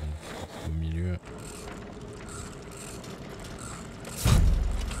 Au milieu.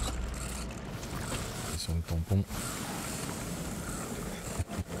 Et sur le tampon.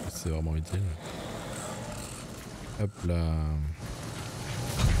 C'est vraiment utile. Hop là.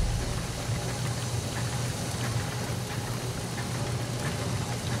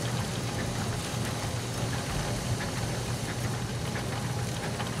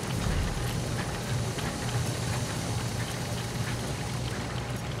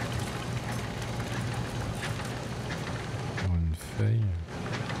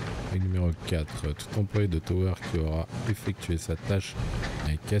 Règle numéro 4. Tout employé de Tower qui aura effectué sa tâche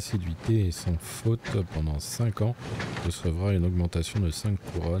avec assiduité et sans faute pendant 5 ans recevra une augmentation de 5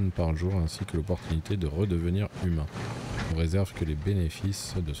 couronnes par jour ainsi que l'opportunité de redevenir humain. On réserve que les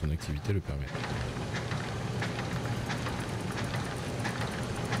bénéfices de son activité le permettent.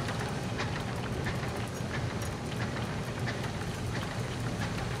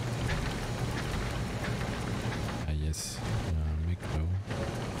 Ah yes, il y a un mec là-haut.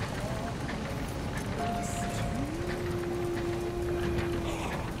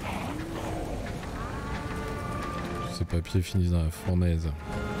 Ces papiers finissent dans la fournaise.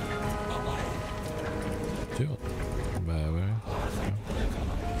 Sûr ? Bah ouais.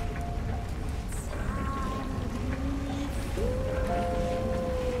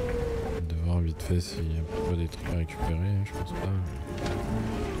 De voir vite fait s'il y a pas des trucs à récupérer, je pense pas.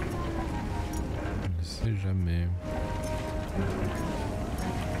 On ne sait jamais.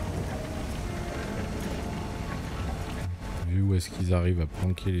 Vu où est-ce qu'ils arrivent à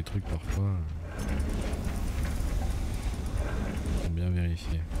planquer les trucs parfois. Bien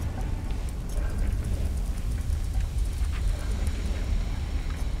vérifier.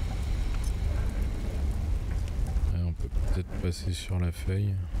 On peut peut-être passer sur la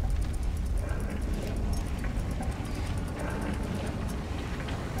feuille.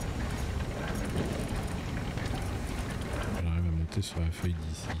 J'arrive à monter sur la feuille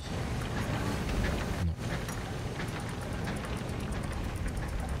d'ici. Non.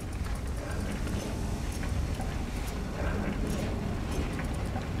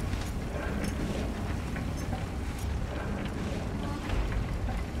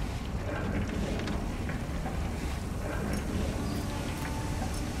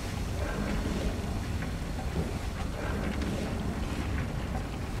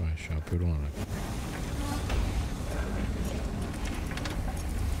 Peu loin là.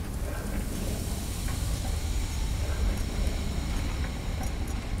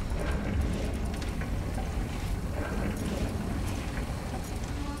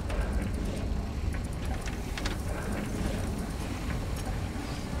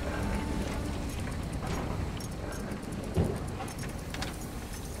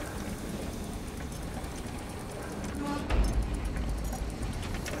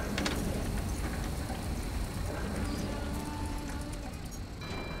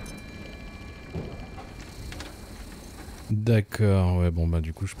 D'accord, ouais, bon bah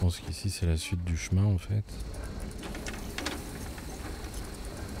du coup je pense qu'ici c'est la suite du chemin en fait.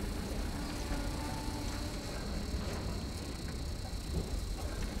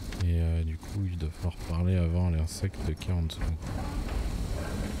 Et du coup il doit falloir parler avant l'insecte qui est en dessous.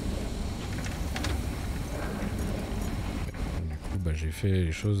 Du coup bah j'ai fait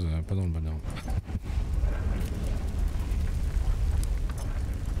les choses pas dans le bon ordre.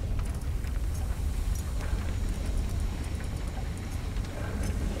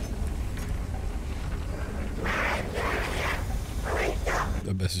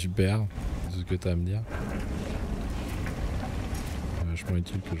 Ah bah super, c'est ce que t'as à me dire. C'est vachement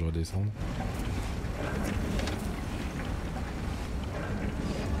utile que je redescende.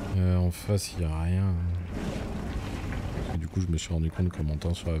 En face il n'y a rien. Et du coup je me suis rendu compte qu'en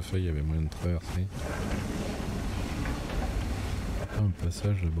montant sur la feuille il y avait moyen de traverser. Un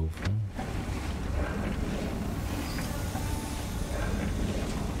passage là-bas au fond.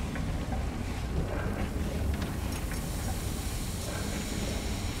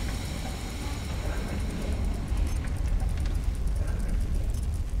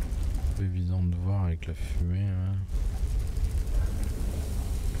 Évident de voir avec la fumée hein.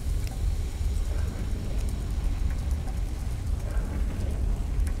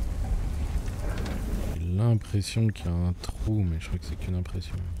 J'ai l'impression qu'il y a un trou mais je crois que c'est qu'une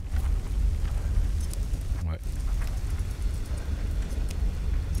impression. Ouais.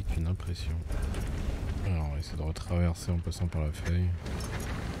 C'est qu'une impression. Alors on va essayer de retraverser en passant par la feuille.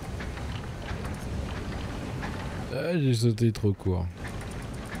 Ah j'ai sauté trop court.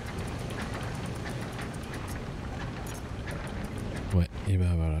 Ouais, et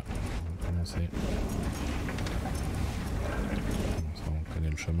ben voilà, on va commencer. Bon, ça, on connaît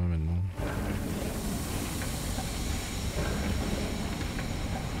le chemin maintenant.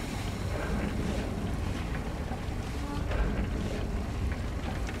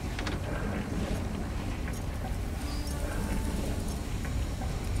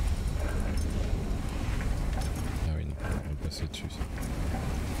 Ah oui, non, on va passer dessus ça.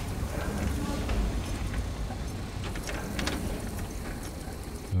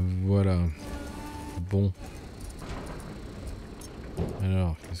 Voilà. Bon.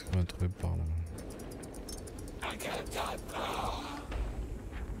 Alors, qu'est-ce qu'on va trouver par là?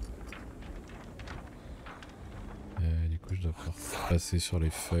 Du coup, je dois pouvoir passer sur les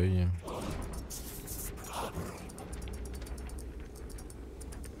feuilles.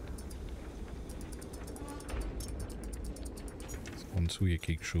 Est-ce qu'en dessous, il y a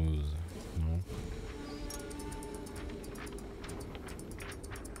quelque chose? Non.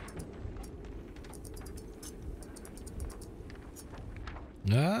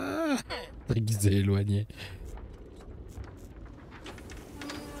 Ah, il s'est éloigné.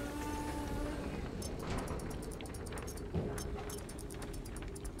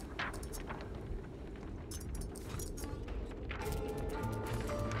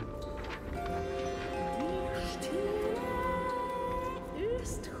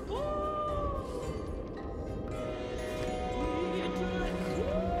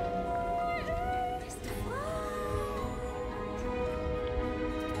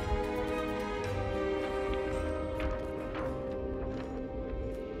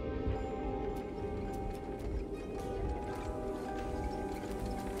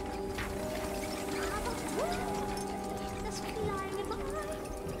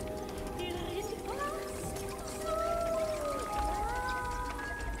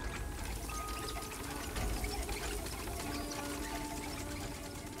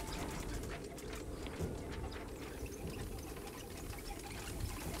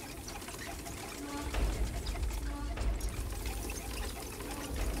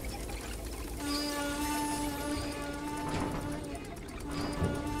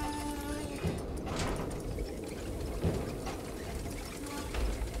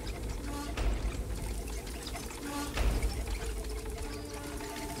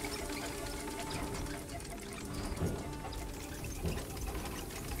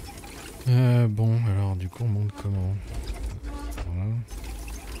 Bon, alors du coup on monte comment? Voilà.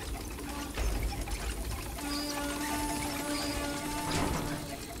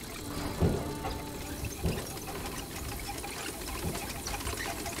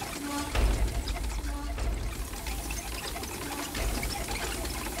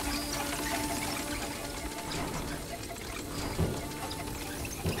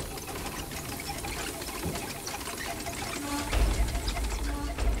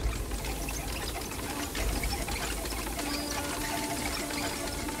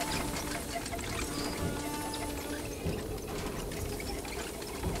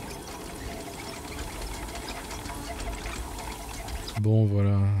 Bon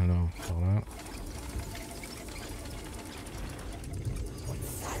voilà, alors par là.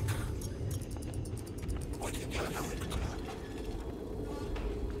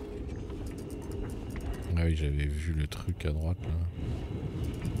 Ah oui, j'avais vu le truc à droite là.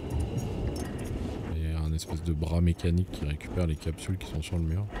 Il y a un espèce de bras mécanique qui récupère les capsules qui sont sur le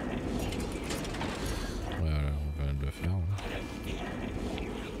mur. Voilà, on va le faire.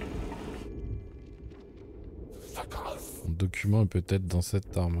 Mon document est peut-être dans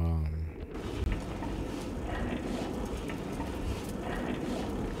cette armoire.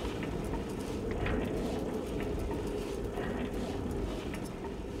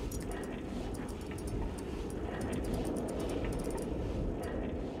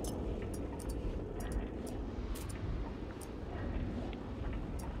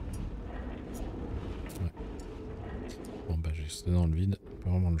 C'était dans le vide, pas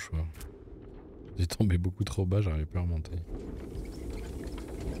vraiment le choix. J'ai tombé beaucoup trop bas, j'arrivais pas à remonter.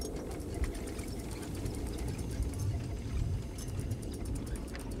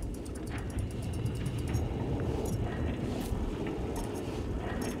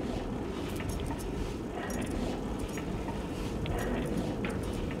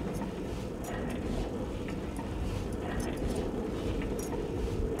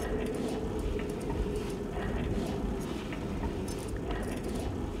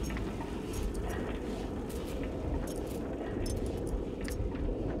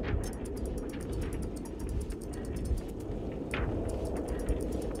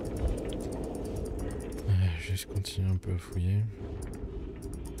 Je continue un peu à fouiller.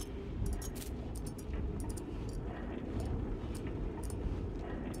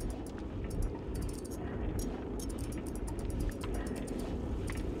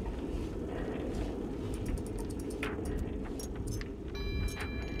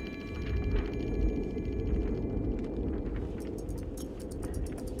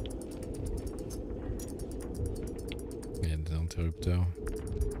 Il y a des interrupteurs.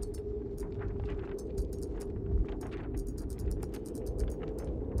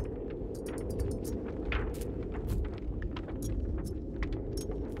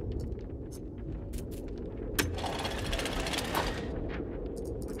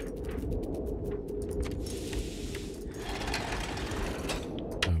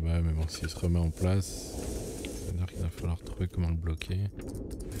 S'il se remet en place, c'est-à-dire qu'il va falloir trouver comment le bloquer.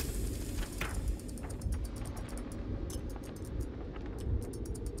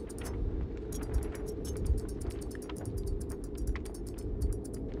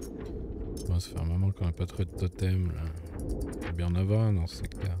 Bon, ça fait un moment qu'on n'a pas trouvé de totem là. Il faut bien en avoir un dans ce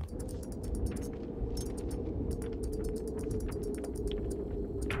secteur.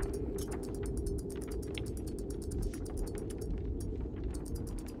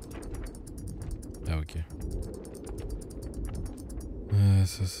 Ah ok.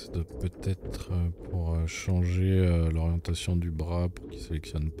 Ça doit peut-être pour changer l'orientation du bras pour qu'il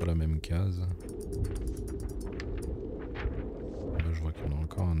sélectionne pas la même case. Là je vois qu'il y en a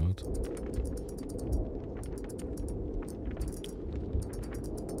encore un autre.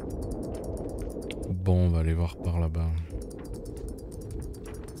 Bon, on va aller voir par là-bas.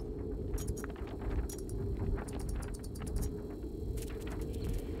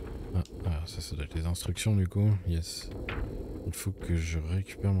 Ça doit être les instructions du coup. Yes. Il faut que je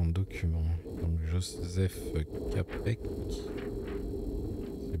récupère mon document. Donc Joseph Capec.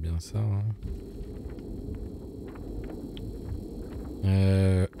 C'est bien ça, hein.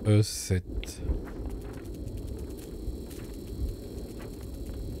 E7.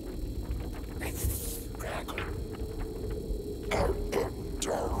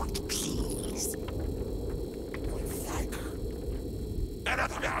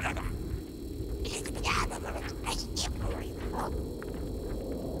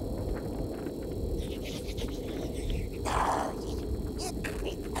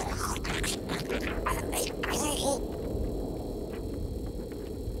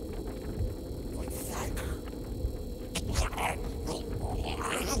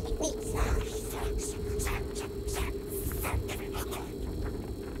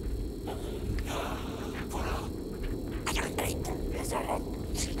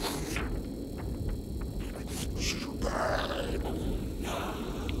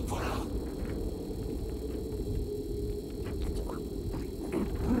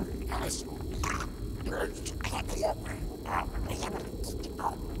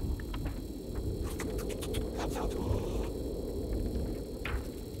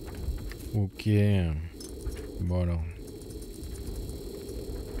 Ok. Bon alors.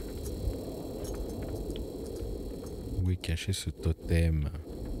 Où est caché ce totem?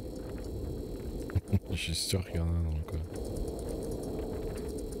 Je suis sûr qu'il y en a dans le coin.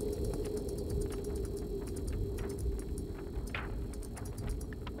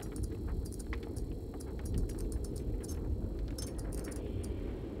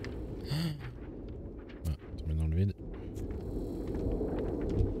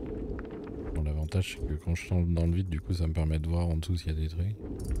 l'avantage c'est que quand je tombe dans le vide, du coup ça me permet de voir en dessous s'il y a des trucs.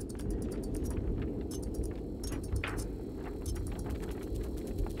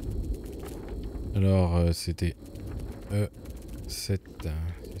 Alors c'était cette,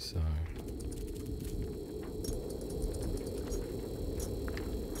 c'est ça.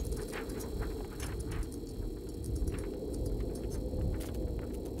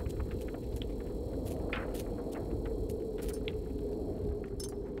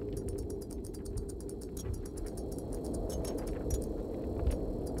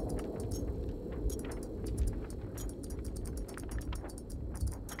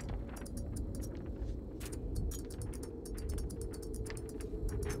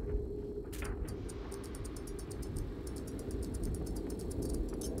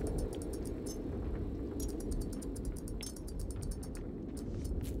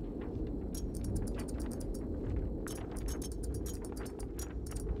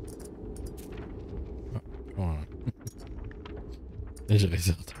 Et j'ai réussi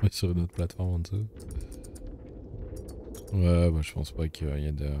à retomber sur une autre plateforme en dessous. Ouais, bah je pense pas qu'il y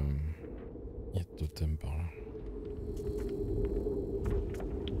ait de... Il y a de totems par là.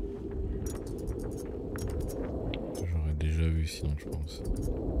 J'aurais déjà vu sinon je pense.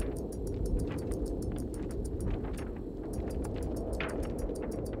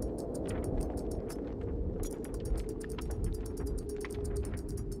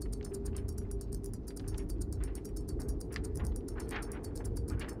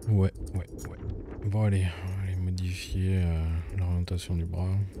 Ouais. Bon allez, on va aller modifier l'orientation du bras.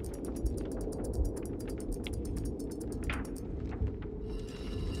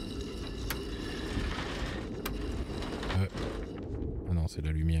 Ah non, c'est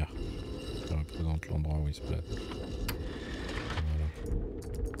la lumière qui représente l'endroit où il se place.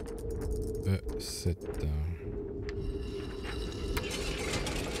 Voilà. Cette...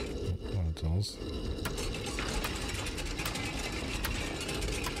 intense.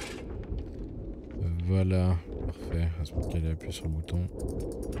 Voilà, parfait. À ce moment qu'elle appuie sur le bouton.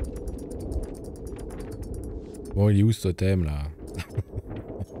 Bon, il est où ce totem là?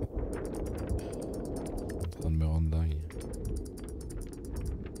 En train de me rendre dingue.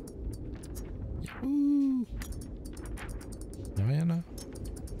 Youhou! Y'a rien là?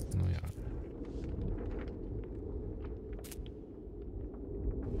 Non, y'a rien.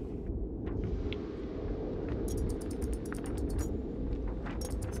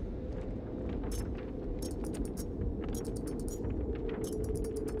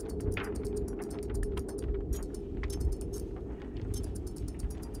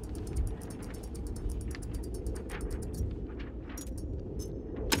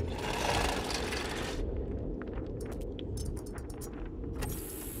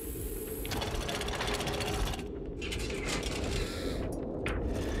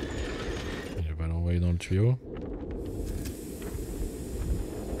 Dans le tuyau.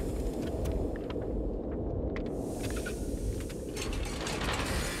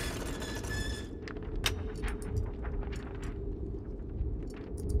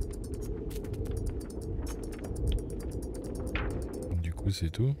 Du coup c'est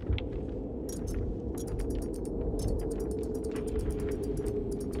tout.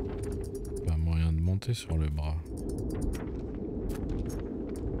 Pas moyen de monter sur le bras.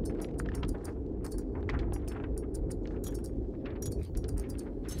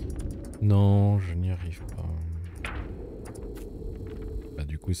 Non, je n'y arrive pas. Bah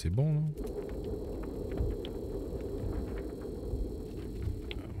du coup c'est bon, non?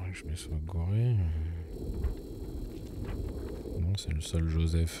 Ouais, je me sois goré. Non, c'est le seul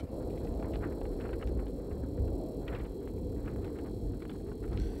Joseph.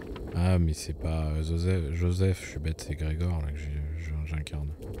 Ah mais c'est pas Joseph, je suis bête, c'est Grégor là que j'incarne.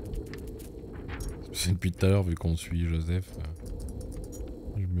 C'est depuis tout à l'heure vu qu'on suit Joseph.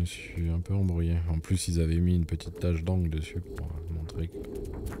 Je me suis un peu embrouillé. En plus, ils avaient mis une petite tache d'angle dessus pour montrer que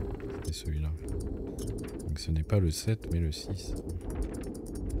c'était celui-là. Donc ce n'est pas le 7, mais le 6.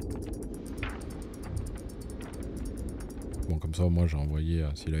 Bon, comme ça, moi, j'ai envoyé,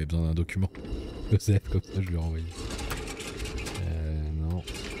 s'il avait besoin d'un document, le 7, comme ça, je lui ai envoyé. Non.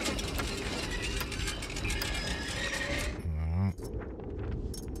 Voilà.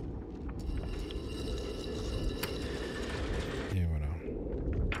 Et voilà.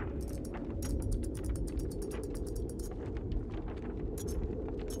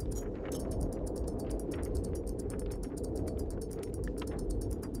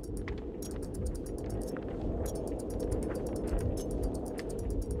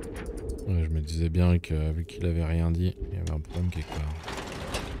 Ouais, je me disais bien que vu qu'il avait rien dit, il y avait un problème quelque part.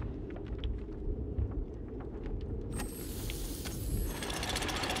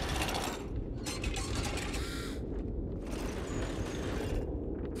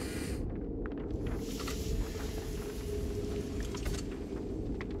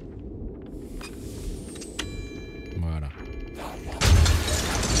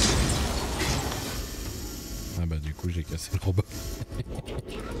 casser le robot.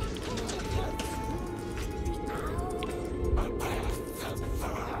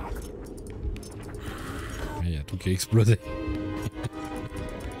 Il y a tout qui a explosé.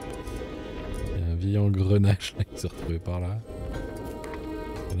 Il y a un vieil engrenage là, qui s'est retrouvé par là.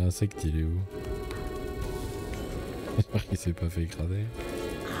 L'insecte il est où? J'espère qu'il s'est pas fait écraser.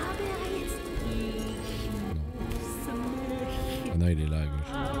 Non. Ah non, il est là à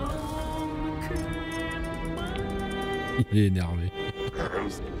gauche. Il est énervé.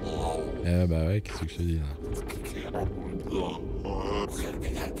 Eh bah ouais, qu'est-ce que je te dis là?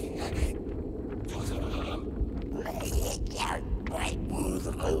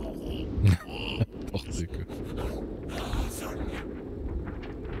 N'importe quoi.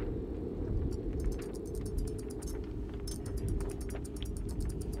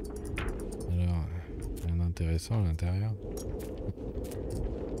 Alors, rien d'intéressant à l'intérieur.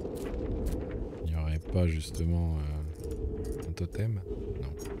 Il n'y aurait pas justement un totem?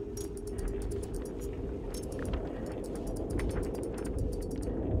 Non.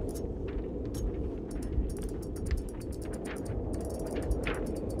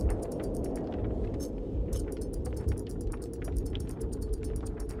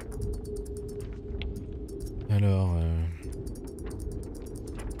 Alors,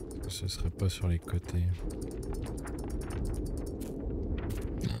 ce serait pas sur les côtés.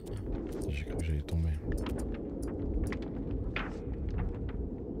 J'ai cru que j'allais tomber.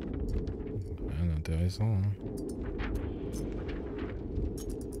 Rien d'intéressant, hein.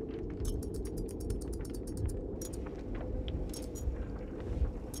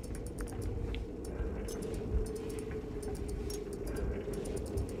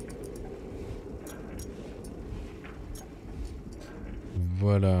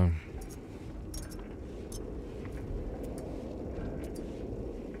 Voilà.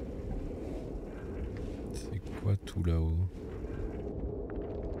 C'est quoi tout là-haut?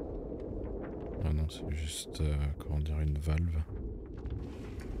 Ah non, c'est juste, comment dire, une valve.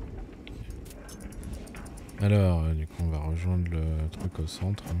 Alors, du coup, on va rejoindre le truc au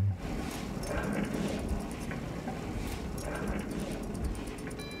centre.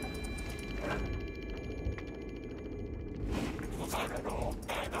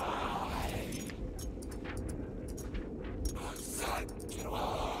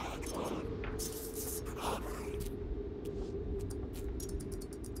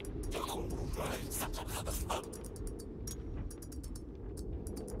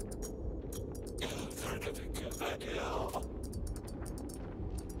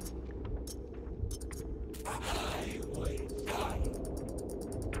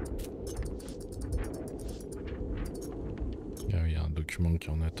 Qui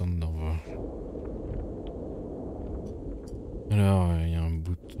en attendent d'envoi. Alors, il y a un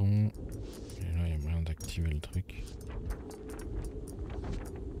bouton. Et là, il y a moyen d'activer le truc.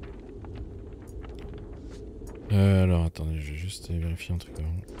 Alors, attendez, je vais juste vérifier un truc avant.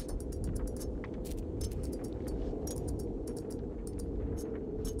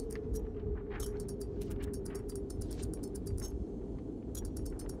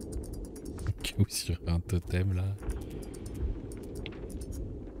 Ok, où sur un totem là?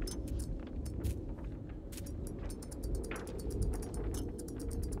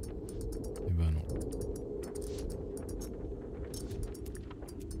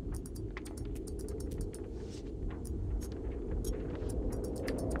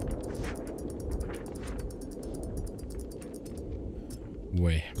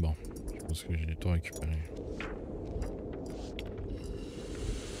 Ouais, bon, je pense que j'ai tout récupéré.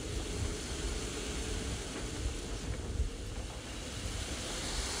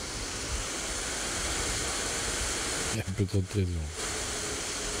 Il y a un peu trop de trésors.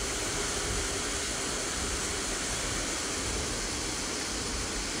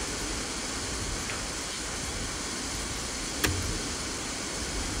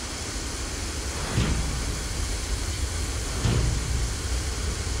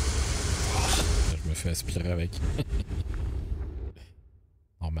 Fait aspirer avec.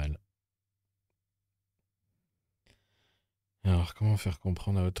 Normal. Alors, comment faire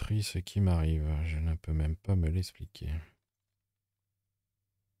comprendre à autrui ce qui m'arrive? Je ne peux même pas me l'expliquer.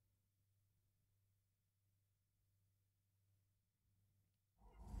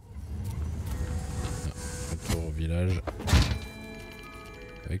 Retour au village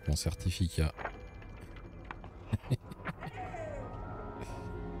avec mon certificat.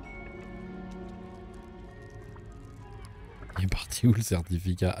 Il est parti où le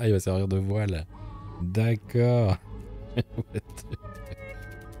certificat? Ah, il va servir de voile. D'accord.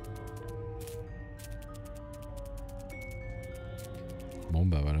 Bon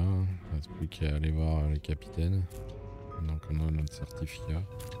bah voilà, il ne reste plus qu'à aller voir les capitaines. Donc on a notre certificat.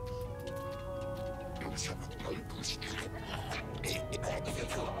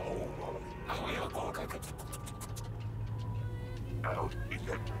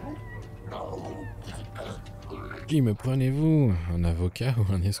 Qui me prenez-vous? Un avocat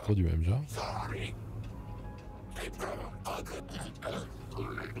ou un escroc du même genre?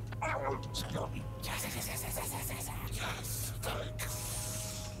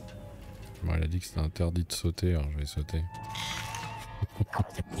 Bon, elle a dit que c'était interdit de sauter, alors je vais sauter.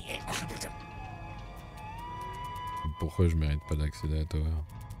 Pourquoi je mérite pas d'accéder à Tower?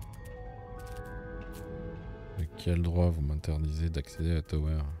 De quel droit vous m'interdisez d'accéder à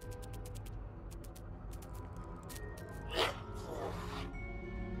Tower?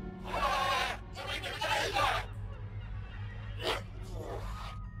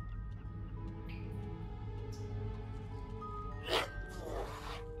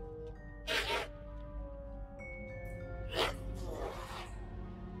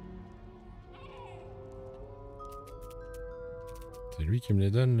 C'est lui qui me les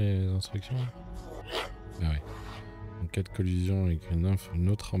donne, les instructions? Ah oui. En cas de collision avec une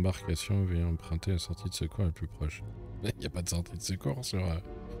autre embarcation, veuillez emprunter la sortie de secours la plus proche. Il n'y a pas de sortie de secours sur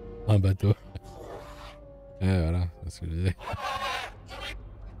un bateau. Et voilà, c'est ce que je disais.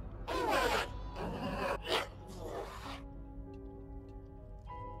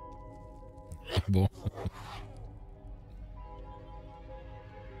 Bon.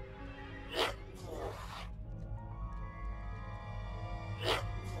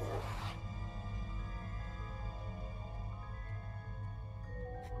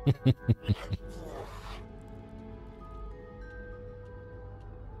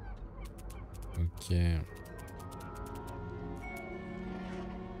 Ok.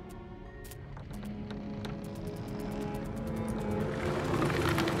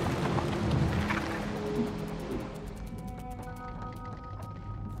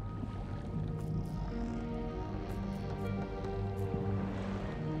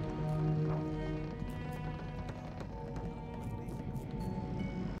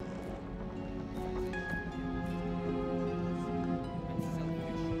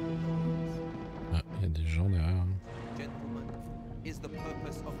 Des gens derrière. Gentlemen, is the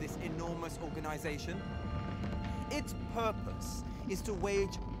purpose of this enormous organization? Its purpose is to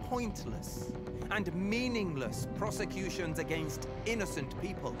wage pointless and meaningless prosecutions against innocent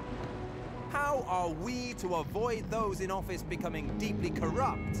people. How are we to avoid those in office becoming deeply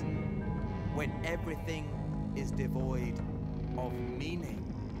corrupt when everything is devoid of meaning?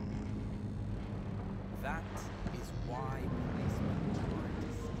 That is why policemen try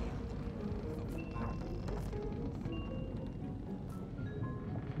to steal.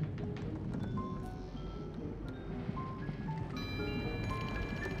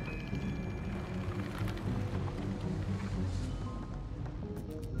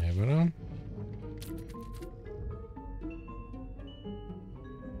 Et voilà.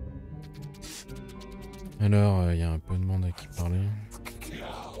 Alors, il y a un peu de monde à qui parler.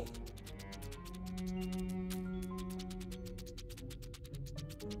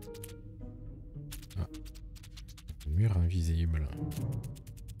 Ah. Mur invisible.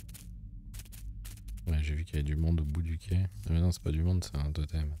 Ouais, j'ai vu qu'il y avait du monde au bout du quai. Ah, mais non, c'est pas du monde, c'est un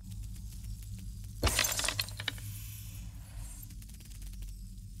totem.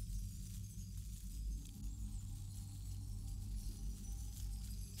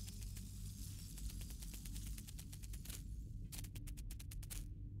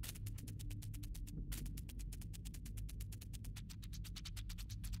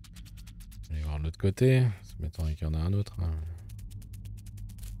 Aller voir l'autre côté, se mettant qu'il y en a un autre. Hein.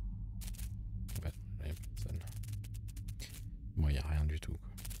 Ouais, il y a personne. Bon, il n'y a rien du tout.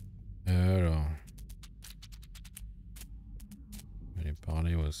 Quoi. Alors. On va aller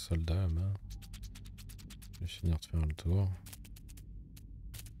parler aux soldats là-bas. Je vais finir de faire le tour.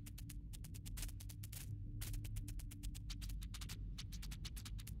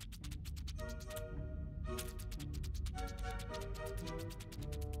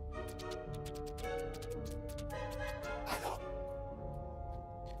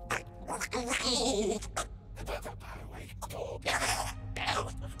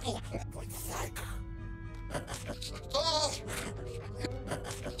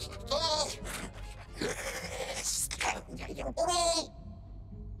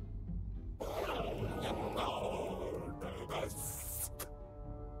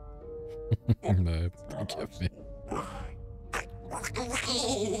 Bah, petit café.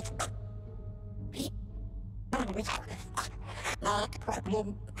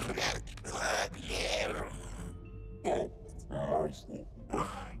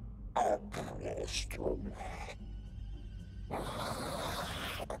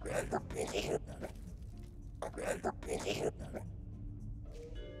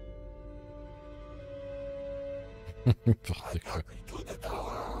 N'importe quoi.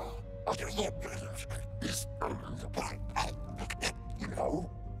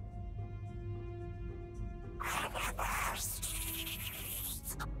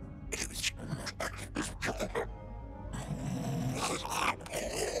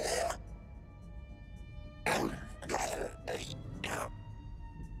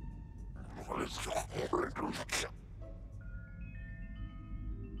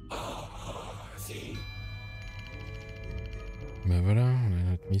 Ben voilà, on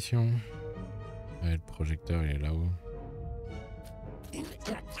a notre mission. Ouais, le projecteur il est là-haut.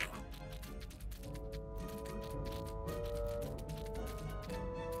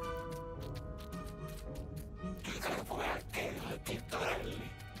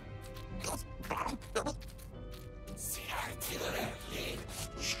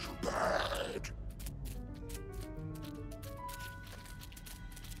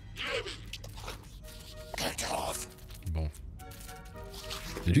 Bon.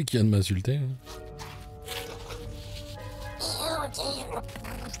 C'est lui qui vient de m'insulter. Hein.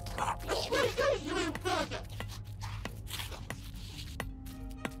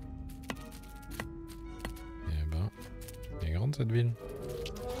 Eh ben, elle est grande cette ville.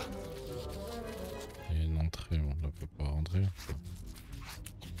 Il y a une entrée, on ne peut pas rentrer.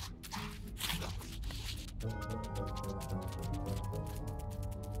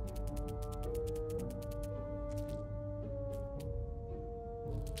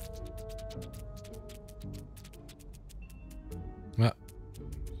 Ah,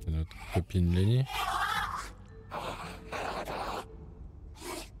 c'est notre copine Lenny.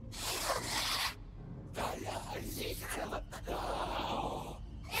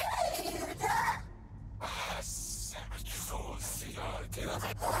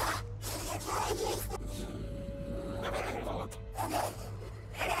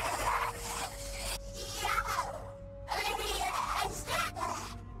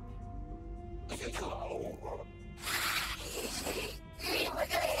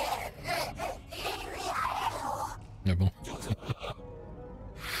 Ah bon.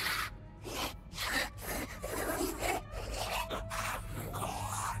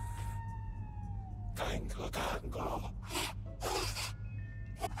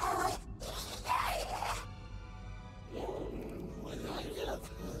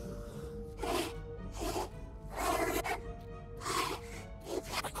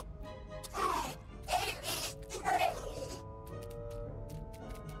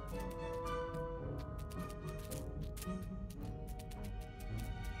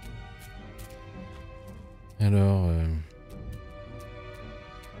 Alors,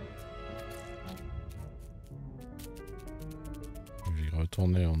 je vais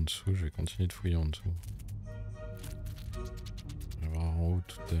retourner en dessous, je vais continuer de fouiller en dessous. Je vais voir en haut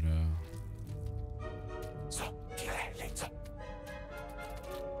tout à l'heure.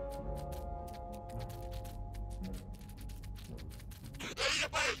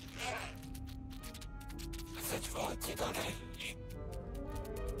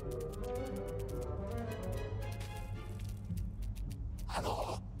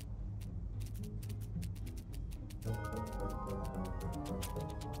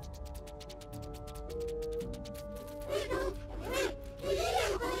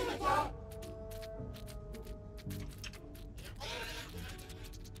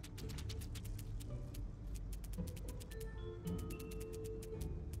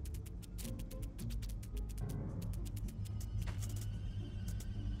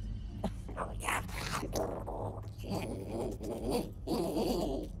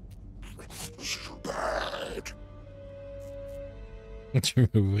 Tu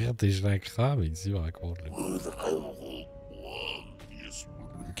veux ouvrir tes chakras, mais ici on raconte le...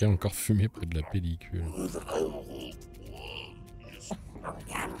 Quelqu'un a encore fumé près de la pellicule.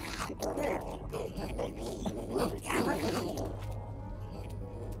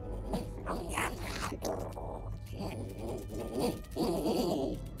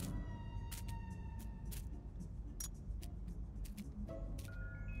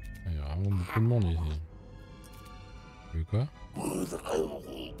 Il y a vraiment beaucoup de monde ici. Tu veux quoi?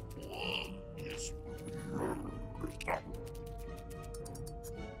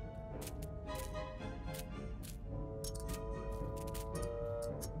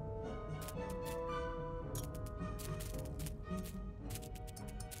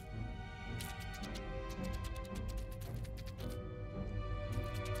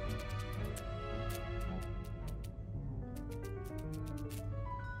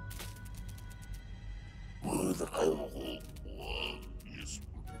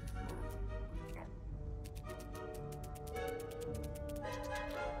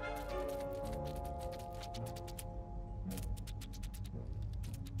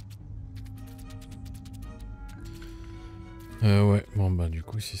 Ouais, bon bah du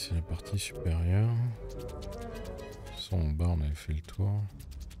coup si c'est la partie supérieure. De toute façon en bas on avait fait le tour.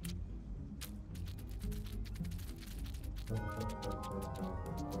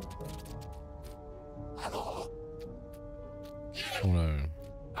 Bon là...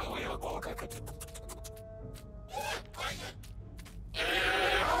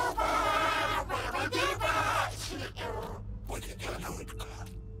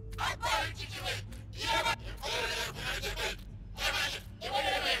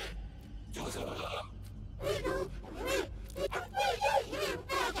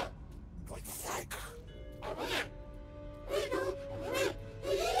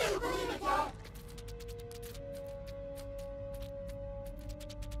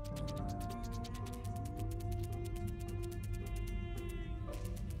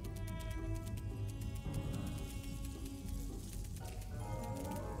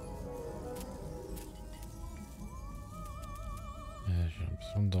 J'ai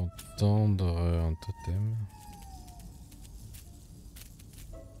l'impression d'entendre un totem.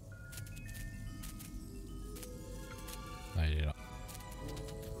 Ah, il est là.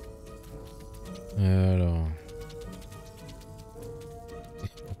 Alors...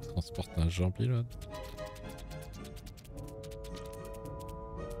 On transporte un Jean pilote.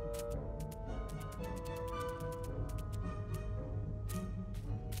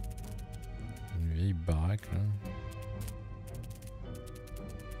 Une vieille baraque là.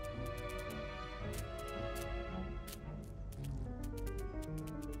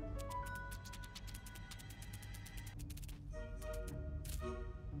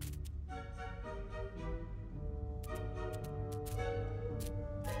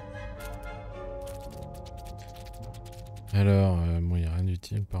 Alors, bon, il n'y a rien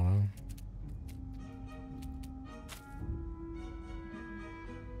d'utile par là.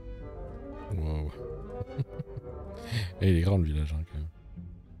 Wow. Et il est grand le village, hein, quand même.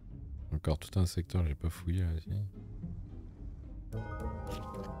 Encore tout un secteur, j'ai pas fouillé là, si.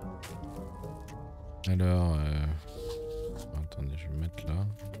 Alors, attendez, je vais me mettre là.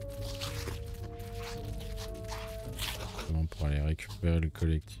 Bon, pour aller récupérer le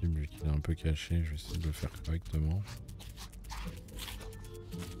collectible, vu qu'il est un peu caché, je vais essayer de le faire correctement.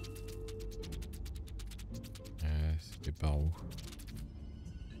 C'était par où?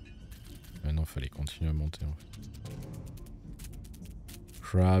 Maintenant, fallait continuer à monter en fait.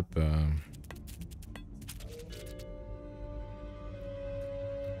 Crap.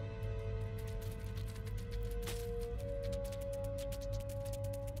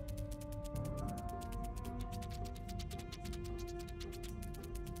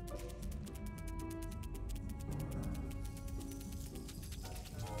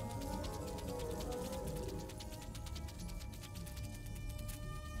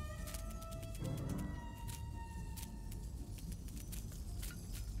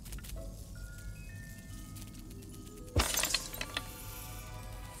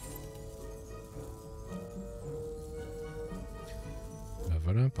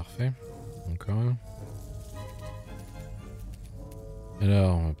 Voilà, parfait. Encore un.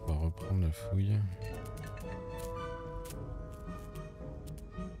 Alors, on va pouvoir reprendre la fouille.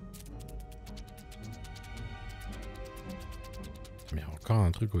 Mais encore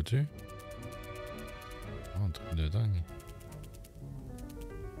un truc au-dessus. Oh, un truc de dingue.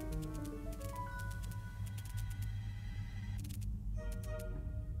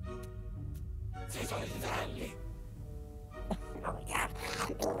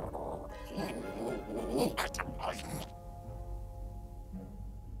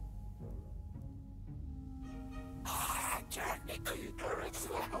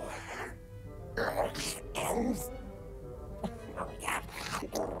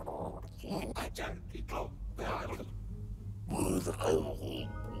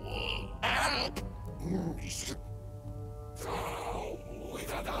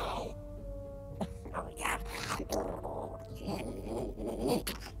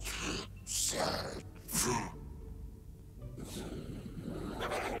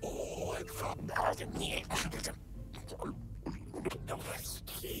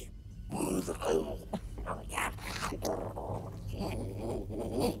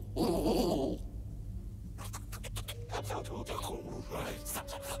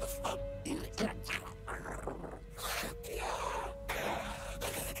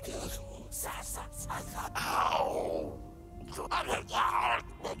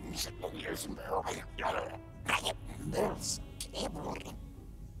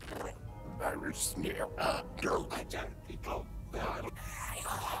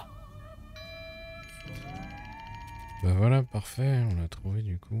 Bah voilà, parfait, on l'a trouvé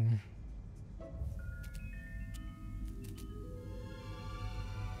du coup.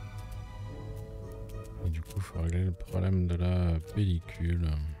 du coup, il faut régler le problème de la pellicule.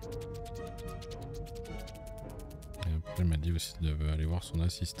 Et après, elle m'a dit aussi d'aller voir son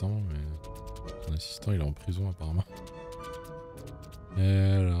assistant, mais son assistant, il est en prison apparemment. Et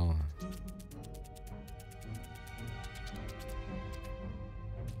alors...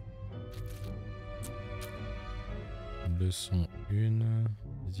 Leçon 1,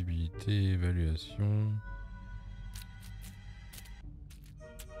 visibilité, évaluation.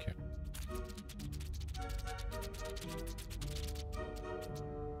 Ok.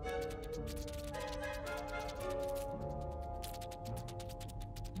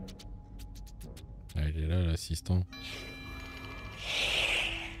 Ah, il est là l'assistant.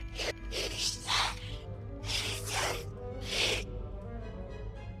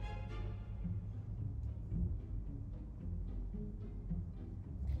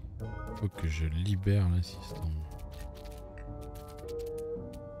 Faut que je libère l'assistant.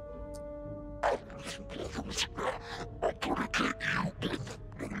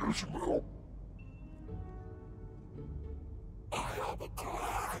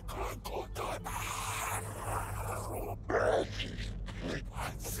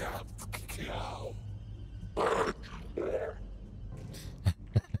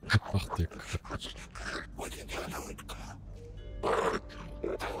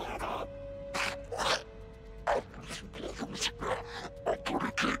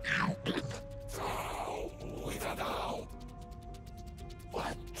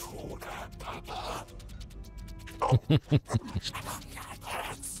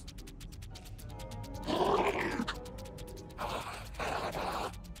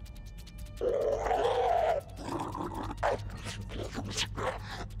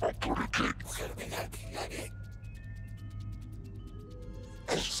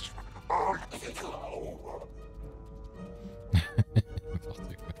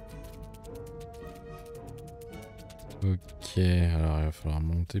 N'importe quoi. Ok, alors il va falloir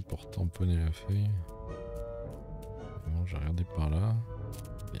monter pour tamponner la feuille. Bon, j'ai regardé par là.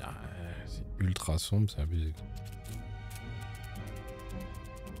 C'est ultra sombre, c'est abusé.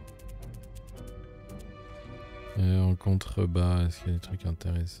 Et en contrebas, est-ce qu'il y a des trucs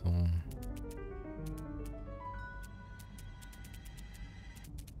intéressants?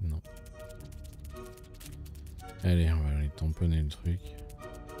 Non. Allez, on va aller tamponner le truc.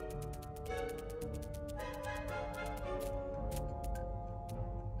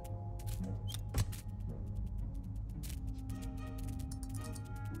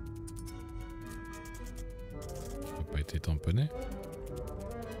 Ça n'a pas été tamponné.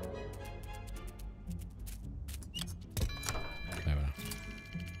 Et voilà.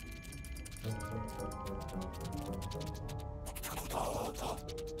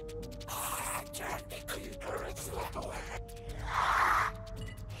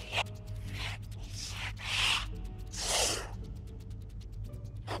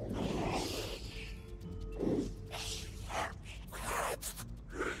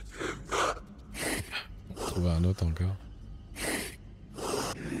 Trouver un autre encore.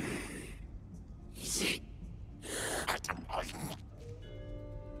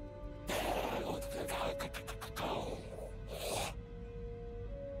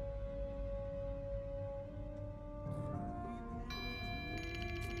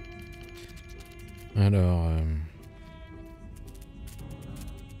 Alors...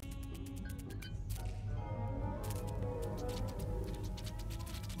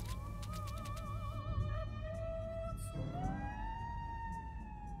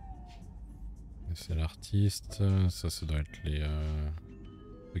 c'est l'artiste, ça doit être les...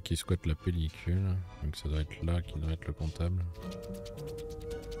 ceux qui squattent la pellicule, donc ça doit être là qui doit être le comptable.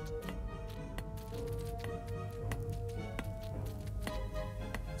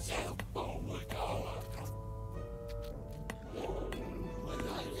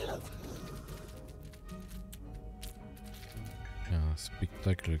 Il y a un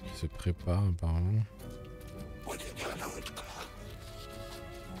spectacle qui se prépare apparemment.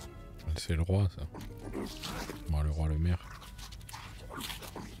 C'est le roi, ça. Bon, le roi, le maire.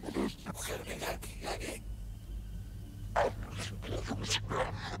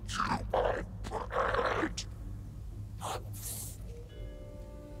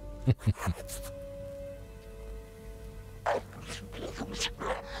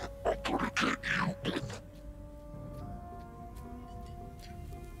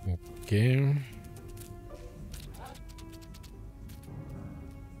 Ok.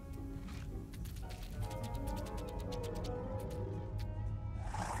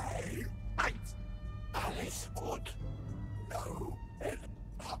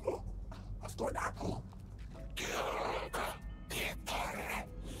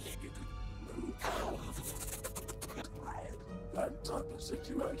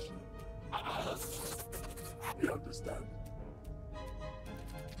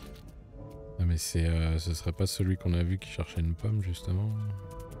 Ah mais c'est, ce serait pas celui qu'on a vu qui cherchait une pomme justement.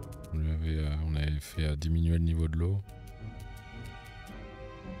 On avait fait diminuer le niveau de l'eau.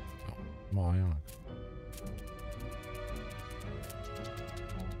 Non, rien là.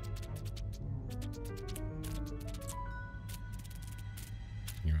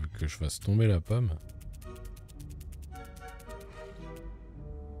 Il veut que je fasse tomber la pomme.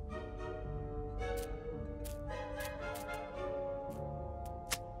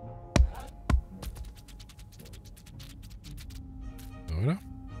 Voilà.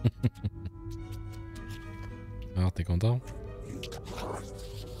 Alors, t'es content?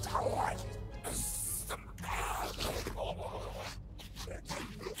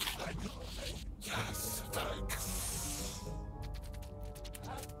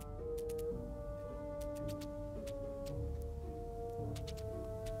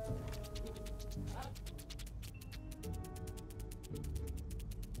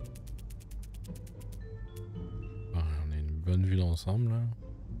 On a une bonne vue d'ensemble là.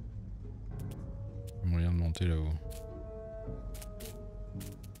 Moyen de monter là-haut.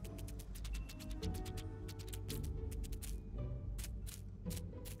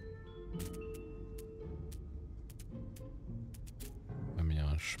 Ah mais il y a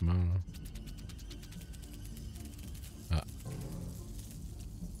un chemin là. Ah.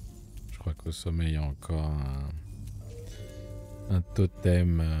 Je crois qu'au sommet il y a encore un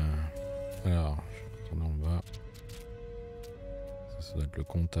totem. Alors, je retourne en bas. Ça doit être le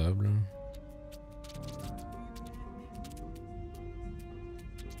comptable.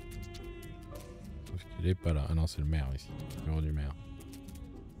 Sauf qu'il est pas là. Ah non, c'est le maire ici. Le bureau du maire.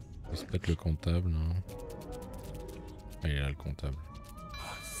 C'est peut-être le comptable, non? Ah, il est là le comptable.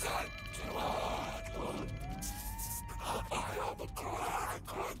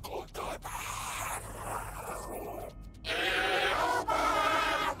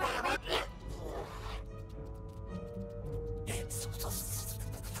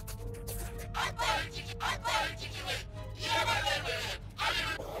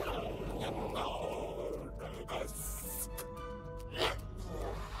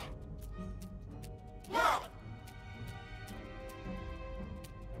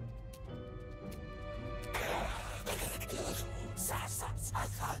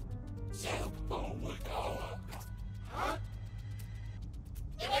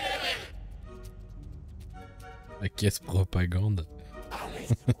 La caisse propagande.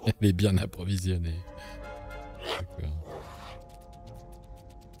 Elle est bien approvisionnée. D'accord.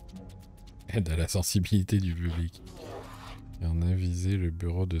 Aide à la sensibilité du public. Et on a visé le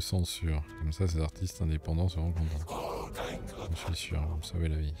bureau de censure. Comme ça, ces artistes indépendants seront contents. Je suis sûr, vous me sauvez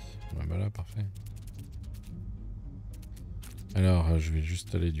la vie. Ouais, bah là, parfait. Alors, je vais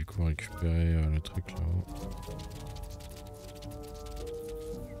juste aller du coup récupérer le truc là-haut.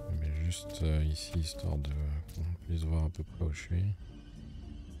 Je mets juste ici, histoire de qu'on puisse voir à peu près où je suis.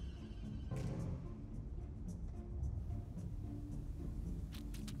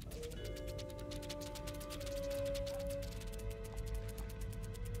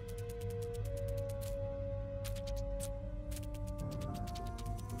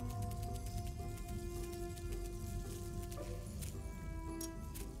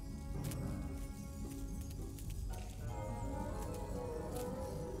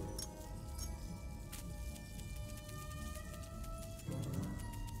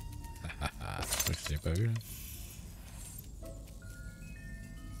 Je l'ai pas vu là.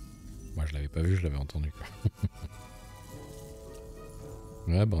 Moi je l'avais pas vu, je l'avais entendu quoi.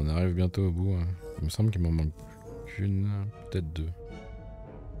 Ouais bah on arrive bientôt au bout. Hein. Il me semble qu'il m'en manque qu'une, peut-être deux.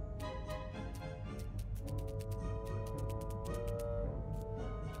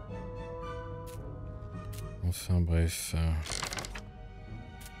 Enfin bref.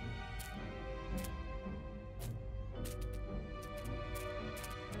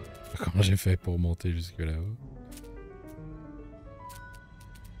 Comment j'ai fait pour monter jusque là-haut?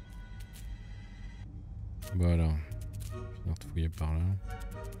 Voilà. Je vais finir de fouiller par là.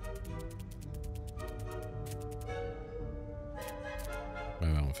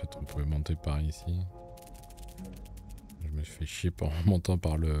 Ouais, en fait, on pouvait monter par ici. Je me suis fait chier en montant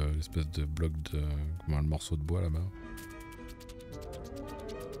par l'espèce de bloc de... Comment, le morceau de bois là-bas.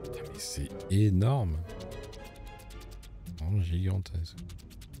 Putain, mais c'est énorme! Vraiment gigantesque.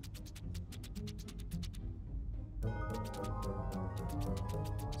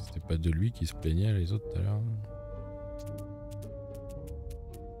 C'était pas de lui qui se plaignait les autres tout à l'heure?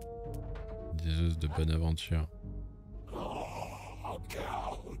 Diseuse de bonne aventure.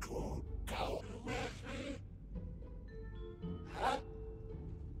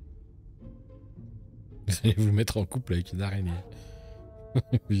 allez vous mettre en couple avec une araignée.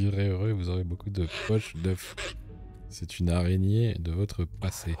 Vous irez heureux et vous aurez beaucoup de poches d'œufs. C'est une araignée de votre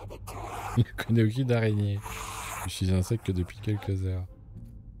passé. Je ne connais aucune araignée. Je suis un sec que depuis quelques heures.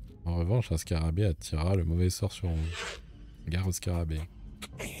 En revanche, un scarabée attirera le mauvais sort sur vous. Gare au scarabée.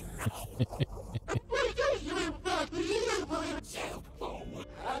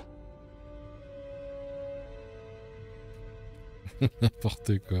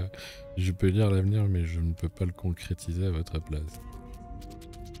 N'importe quoi. Je peux lire l'avenir, mais je ne peux pas le concrétiser à votre place.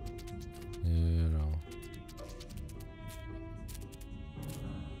 Et alors...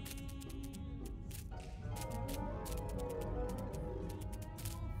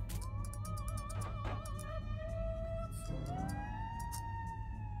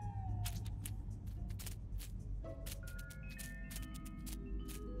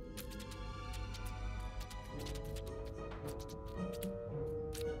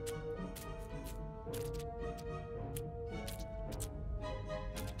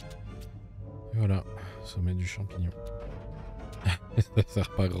 Voilà, sommet du champignon. Ça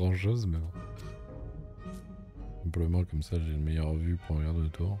sert pas à grand chose, mais bon. Simplement comme ça j'ai une meilleure vue pour regarder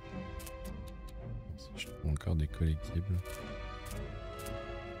autour. Je trouve encore des collectibles.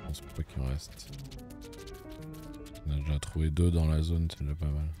 Je pense pas qu'il en reste. On a déjà trouvé 2 dans la zone, c'est déjà pas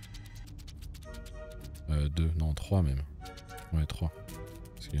mal. 2, non 3 même. Ouais 3.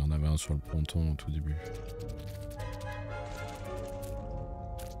 Parce qu'il y en avait un sur le ponton au tout début.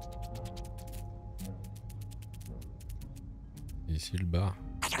 Ici le bar.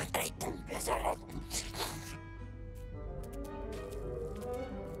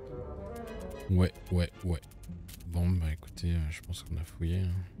 Ouais. Bon bah écoutez, je pense qu'on a fouillé.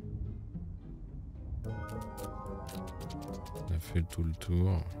 On a fait tout le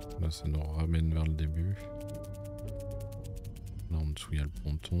tour. Là ça nous ramène vers le début. Là en dessous il y a le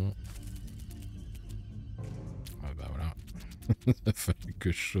ponton. Ah bah voilà. Ça fallait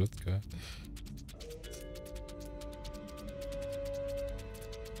que je saute quoi.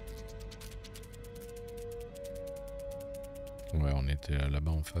 Ouais, on était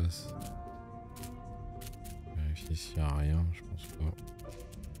là-bas en face. Vérifier s'il n'y a rien, je pense pas.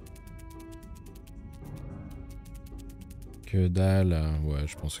 Que dalle. Ouais,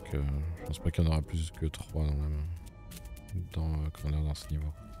 je pense pas qu'il y en aura plus que 3 quand on est dans ce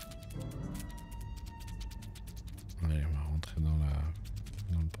niveau. Allez, on va rentrer dans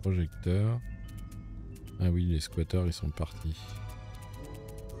le projecteur. Ah oui, les squatteurs ils sont partis.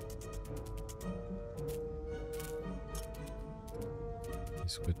 Les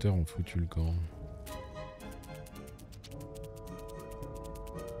squatteurs ont foutu le camp.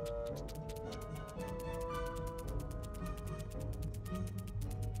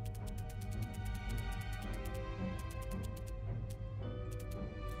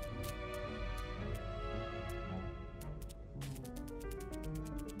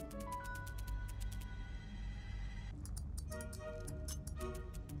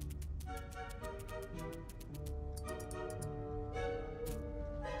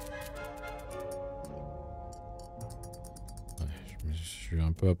 Je suis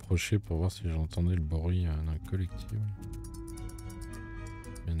un peu approché pour voir si j'entendais le bruit d'un collectif.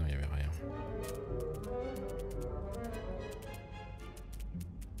 Mais non, il n'y avait rien.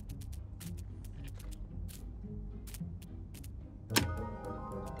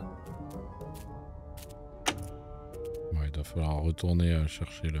 Ouais, il va falloir retourner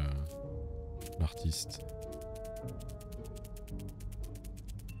chercher l'artiste.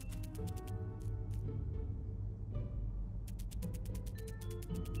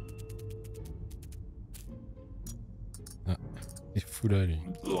 Il est fou là, lui.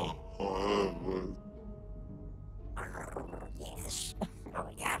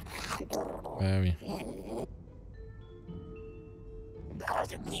 Ah oui.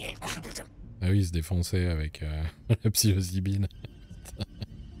 Ah oui, il se défonçait avec la psilocybine.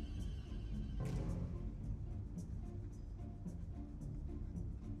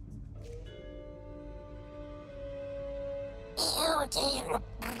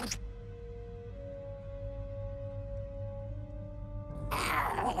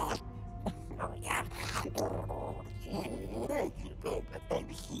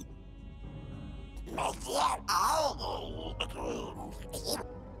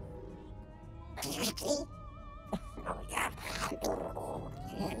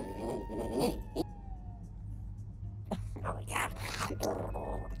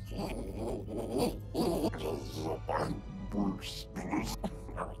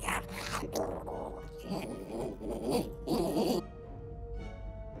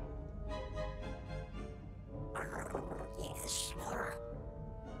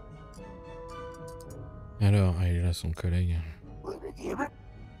 Alors, il est là son collègue.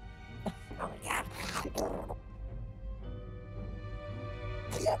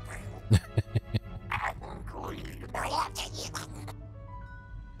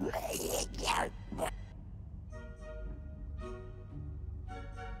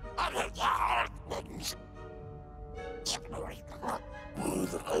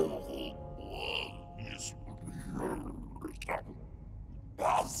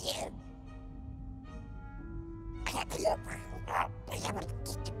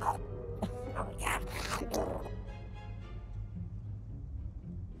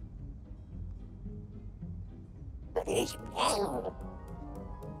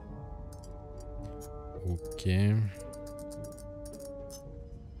 Ok.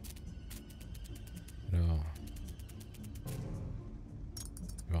 Alors,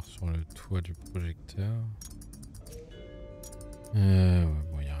 voir sur le toit du projecteur. Ouais,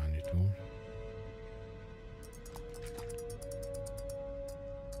 bon, il n'y a rien du tout.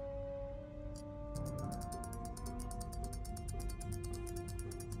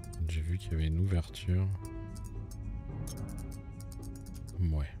 J'ai vu qu'il y avait une ouverture.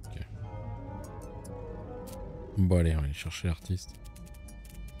 Ouais, ok. Bon allez, on va aller chercher l'artiste.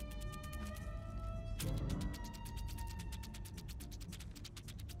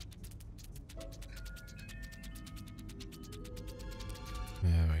 Ah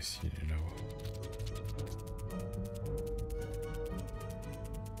ouais, si, il est là-haut.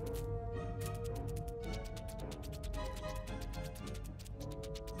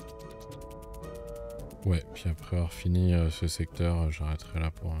 Ouais, puis après avoir fini ce secteur, j'arrêterai là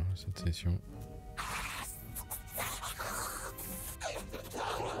pour cette session.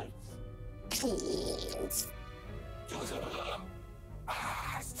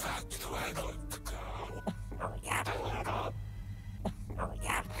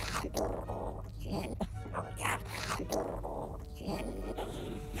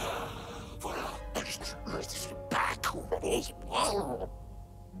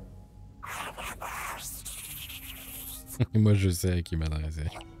 Moi je sais à qui m'adresser.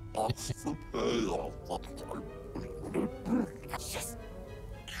 Je me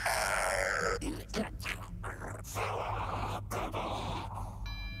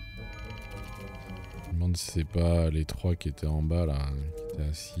demande si c'est pas les trois qui étaient en bas là, qui étaient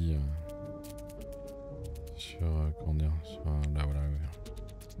assis sur comment dire, sur là voilà. Ouais.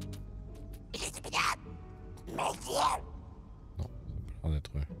 Non, ça n'a pas l'air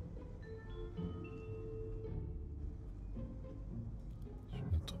d'être eux.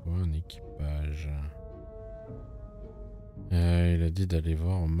 Un équipage. Il a dit d'aller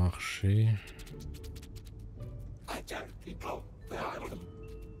voir au marché.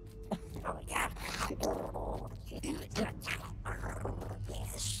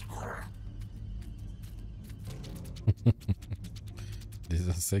 Des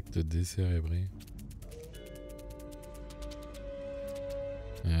insectes décérébrés.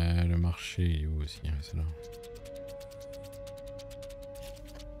 Le marché il est où aussi, c'est là.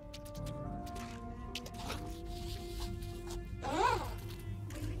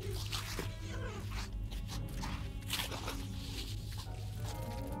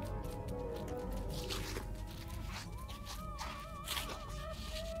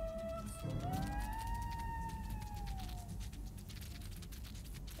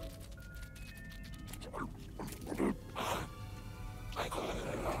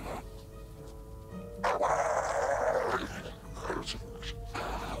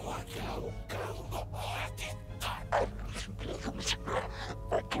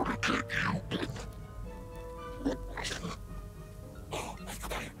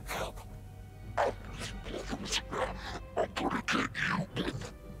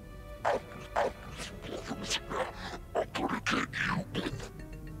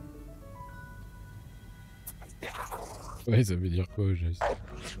 Ouais, ça veut dire quoi au geste?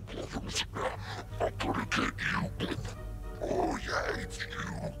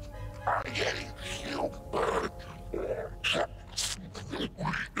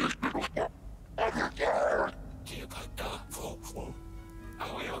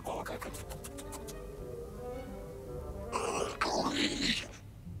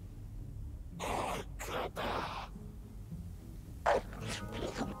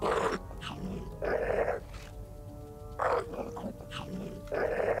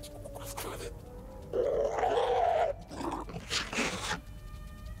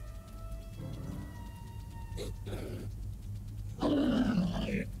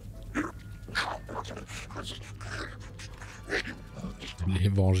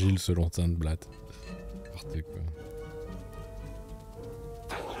 L'évangile selon Sainte Blatte. N'importe quoi.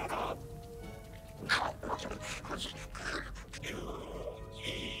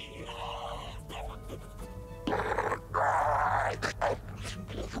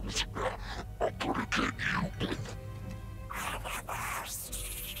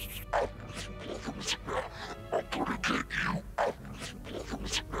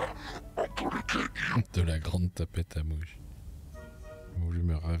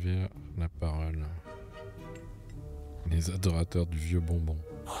 servir la parole. Les adorateurs du vieux bonbon.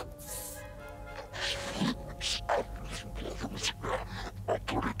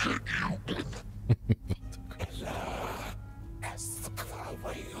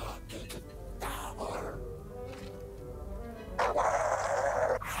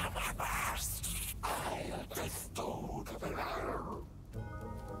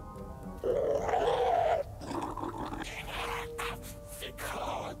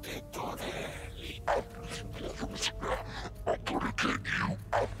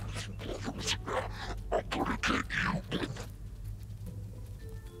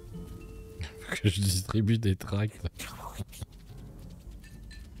 Que je distribue des tracts.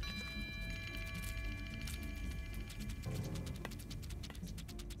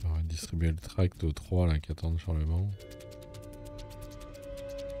 On va distribuer le tract aux 3 là qui attendent sur le banc.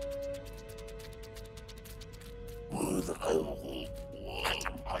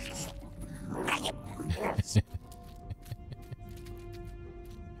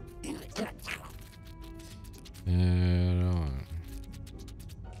 Alors,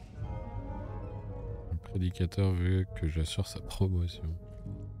 le prédicateur veut que j'assure sa promotion.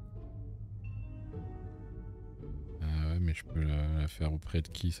 Ah ouais, mais je peux la faire auprès de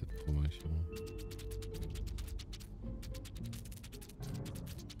qui cette promotion?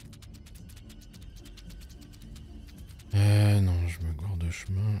 Non, je me gourde de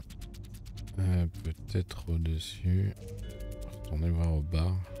chemin. Peut-être au-dessus. Retourner voir au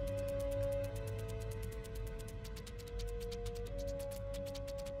bar.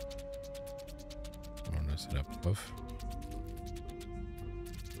 Là c'est la prof.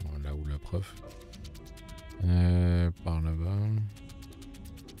 Bon, là où la prof. Par là-bas.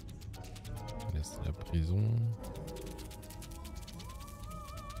 Là c'est la prison.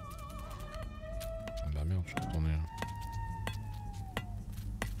 Ah bah merde, je suis retourné là.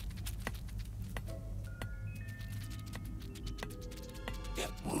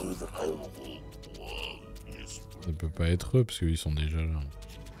 Ça peut pas être eux parce qu'ils sont déjà là.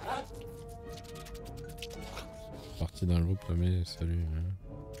 Partie d'un groupe, mais salut.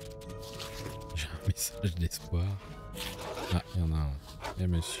 J'ai un message d'espoir. Ah, il y en a un. Eh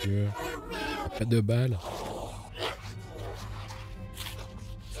monsieur, pas de balles.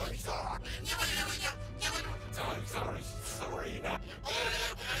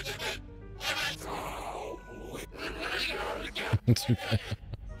 Super.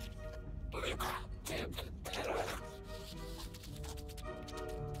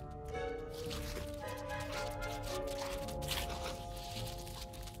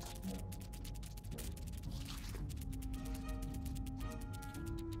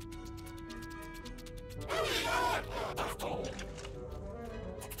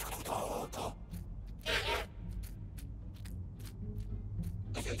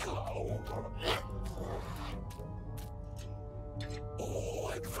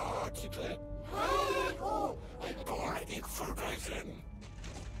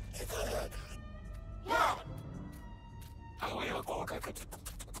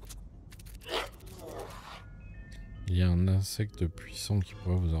 Il y a un insecte puissant qui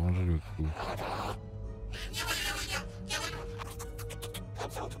pourrait vous arranger le coup.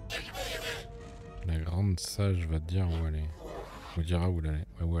 La grande sage va te dire où aller. Vous dira où aller.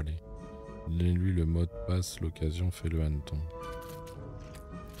 Où aller. Donnez-lui le mot de passe, l'occasion fait le hanneton.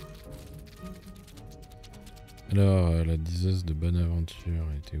 Alors, la diseuse de bonne aventure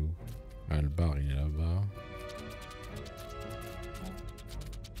était où? Ah, le bar il est là-bas.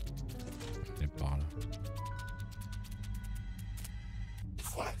 Elle est par là.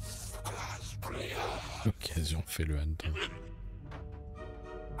 L'occasion fait le hanneton.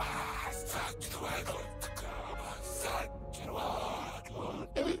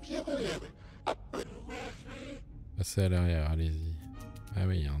 Passez à l'arrière, allez-y. Ah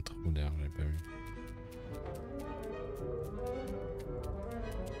oui, il y a un trou derrière, j'avais pas vu.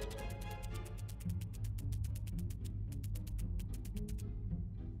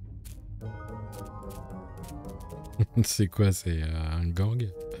 C'est quoi? C'est un gang qui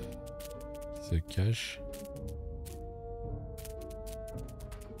se cache.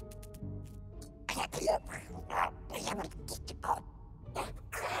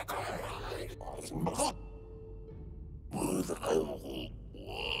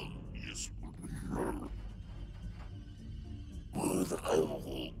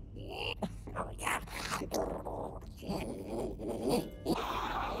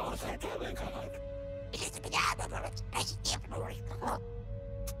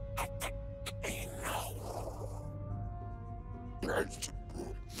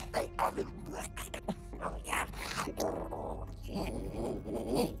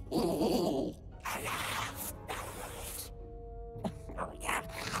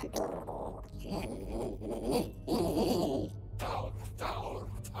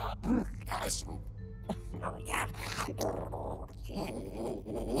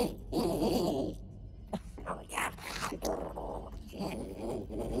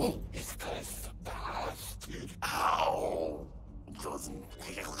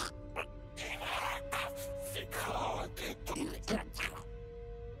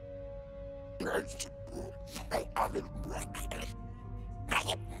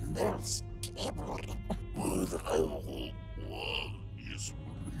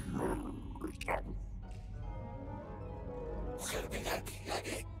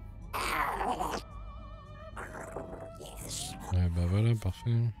 Ouais, bah voilà,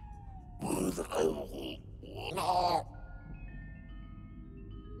 parfait.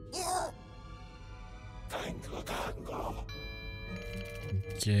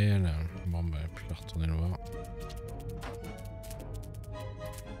 Nickel. Bon, bah, puis retourner le voir.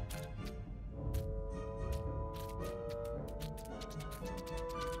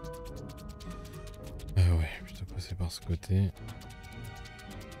 Ouais, plutôt passer par ce côté.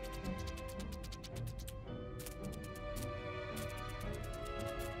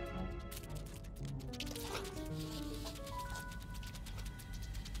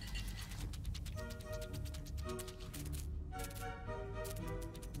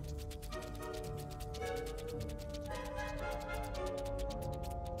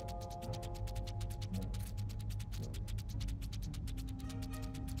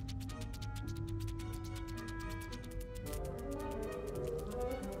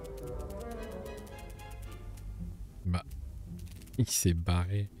 Bah, il s'est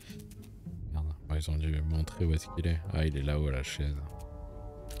barré. Merde. Ouais, ils ont dû montrer où est-ce qu'il est. Ah, il est là-haut à la chaise.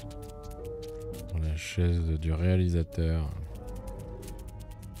 Dans la chaise du réalisateur.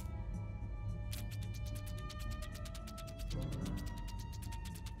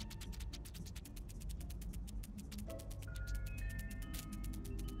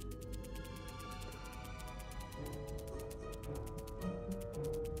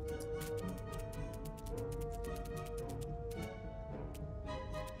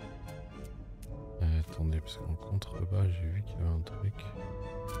 Attendez, parce qu'en contrebas, j'ai vu qu'il y avait un truc.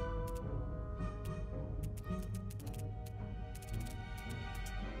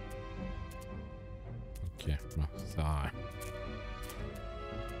 Ok, bon, ça sert à rien.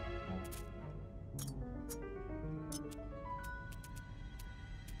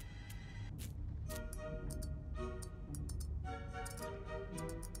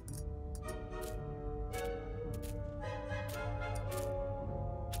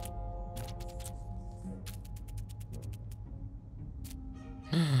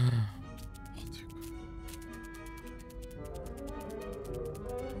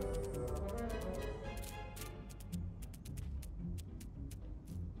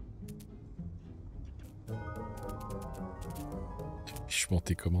 Je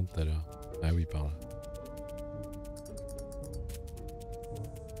montais comment tout à l'heure? Ah oui, par là.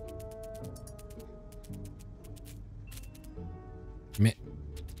 Mais...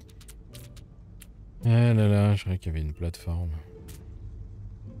 Ah là là, je croyais qu'il y avait une plateforme.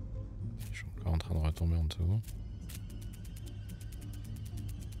 Je suis encore en train de retomber en dessous.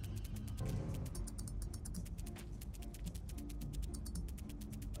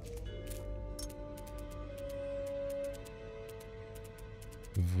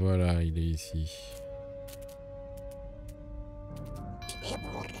 Voilà, il est ici.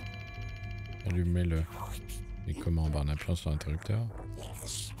 Allumez-le. Et comment? En appuyant sur l'interrupteur.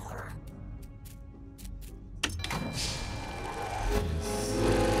 Yes.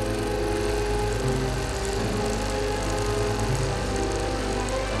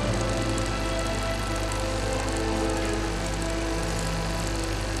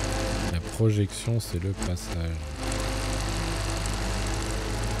 La projection, c'est le passage.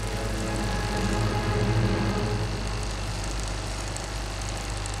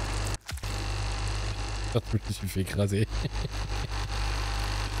 Je me suis fait écraser.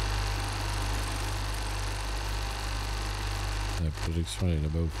 La projection elle est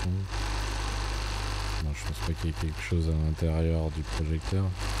là-bas au fond. Non, je pense pas qu'il y ait quelque chose à l'intérieur du projecteur.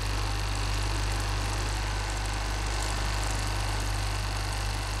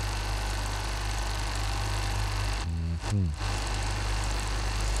 Je vais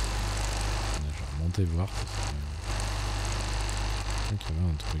remonter voir. Je crois qu'il y avait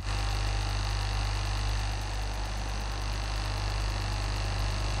un truc.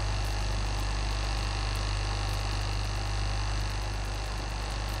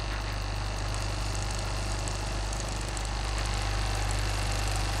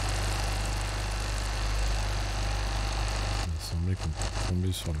 semblait qu'on peut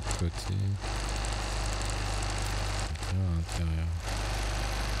tomber sur le côté. À l'intérieur.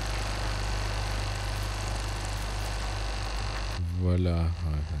 Voilà, ouais,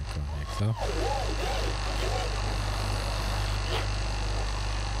 d'accord, avec ça.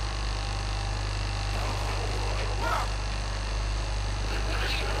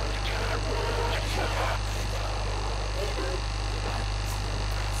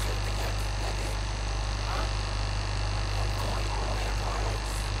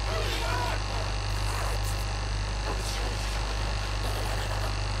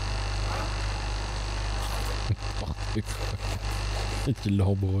 Et qu'il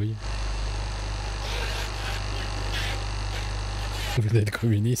l'embrouille. Vous êtes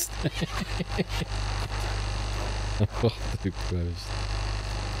communiste. N'importe quoi.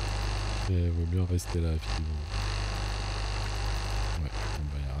 Il vaut mieux rester là, effectivement. Ouais, bon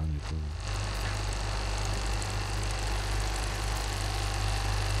bah y'a rien du tout.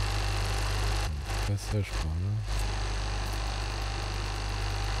 Passage par là.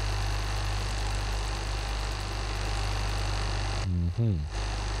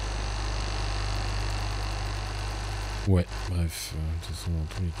 Ouais, bref, de toute façon dans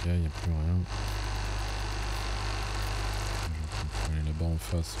tous les cas il n'y a plus rien. Je vais aller là-bas en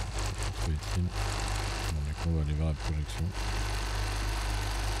face, c'est trop utile. Bon du coup on va aller vers la projection.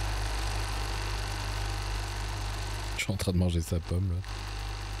 Je suis en train de manger sa pomme là.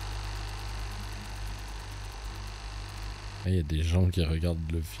 Ah, il y a des gens qui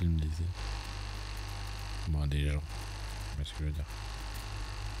regardent le film d'ici. Bon, des gens. C'est ce que je veux dire.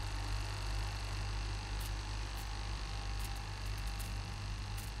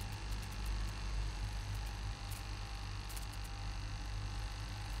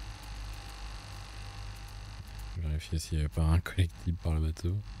 Vérifier s'il n'y avait pas un collectible par le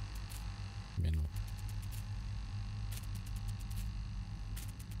bateau. Mais non.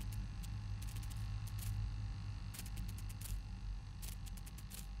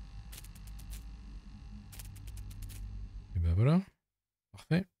 Et ben voilà.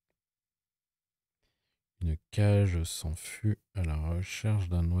 Parfait. Une cage s'enfuit à la recherche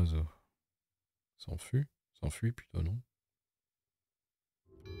d'un oiseau. S'enfuit? S'enfuit plutôt, non?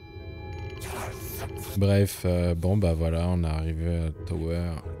 Bref, bon bah voilà, on est arrivé à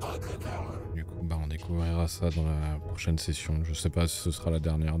Tower. Du coup, bah on découvrira ça dans la prochaine session. Je sais pas si ce sera la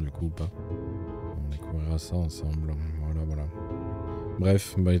dernière du coup ou pas. On découvrira ça ensemble. Voilà, voilà.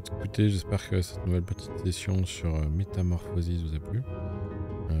 Bref, bah écoutez, j'espère que cette nouvelle petite session sur Metamorphosis vous a plu.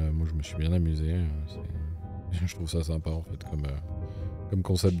 Moi je me suis bien amusé. Je trouve ça sympa en fait comme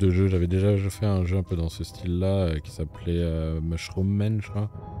concept de jeu. J'avais déjà fait un jeu un peu dans ce style-là qui s'appelait Mushroom Man, je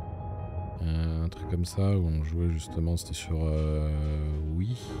crois. Un truc comme ça où on jouait justement, c'était sur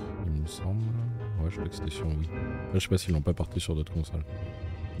Wii, il me semble. Ouais, je crois que c'était sur Wii. Là, je sais pas s'ils l'ont pas porté sur d'autres consoles.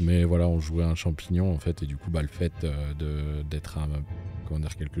 Mais voilà, on jouait un champignon en fait, et du coup, bah, le fait d'être comment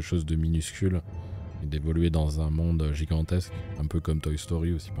dire, quelque chose de minuscule et d'évoluer dans un monde gigantesque, un peu comme Toy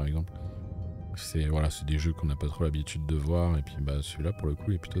Story aussi par exemple. C'est voilà, c'est des jeux qu'on n'a pas trop l'habitude de voir, et puis bah celui-là pour le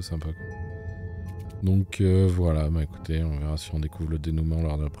coup est plutôt sympa, quoi. Donc voilà, bah écoutez, on verra si on découvre le dénouement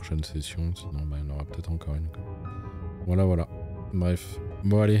lors de la prochaine session, sinon bah, il y en aura peut-être encore une, quoi. Voilà, voilà. Bref,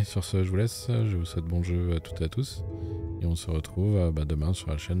 bon allez, sur ce je vous laisse, je vous souhaite bon jeu à toutes et à tous, et on se retrouve bah, demain sur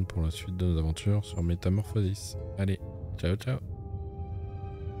la chaîne pour la suite de nos aventures sur Metamorphosis. Allez, ciao ciao.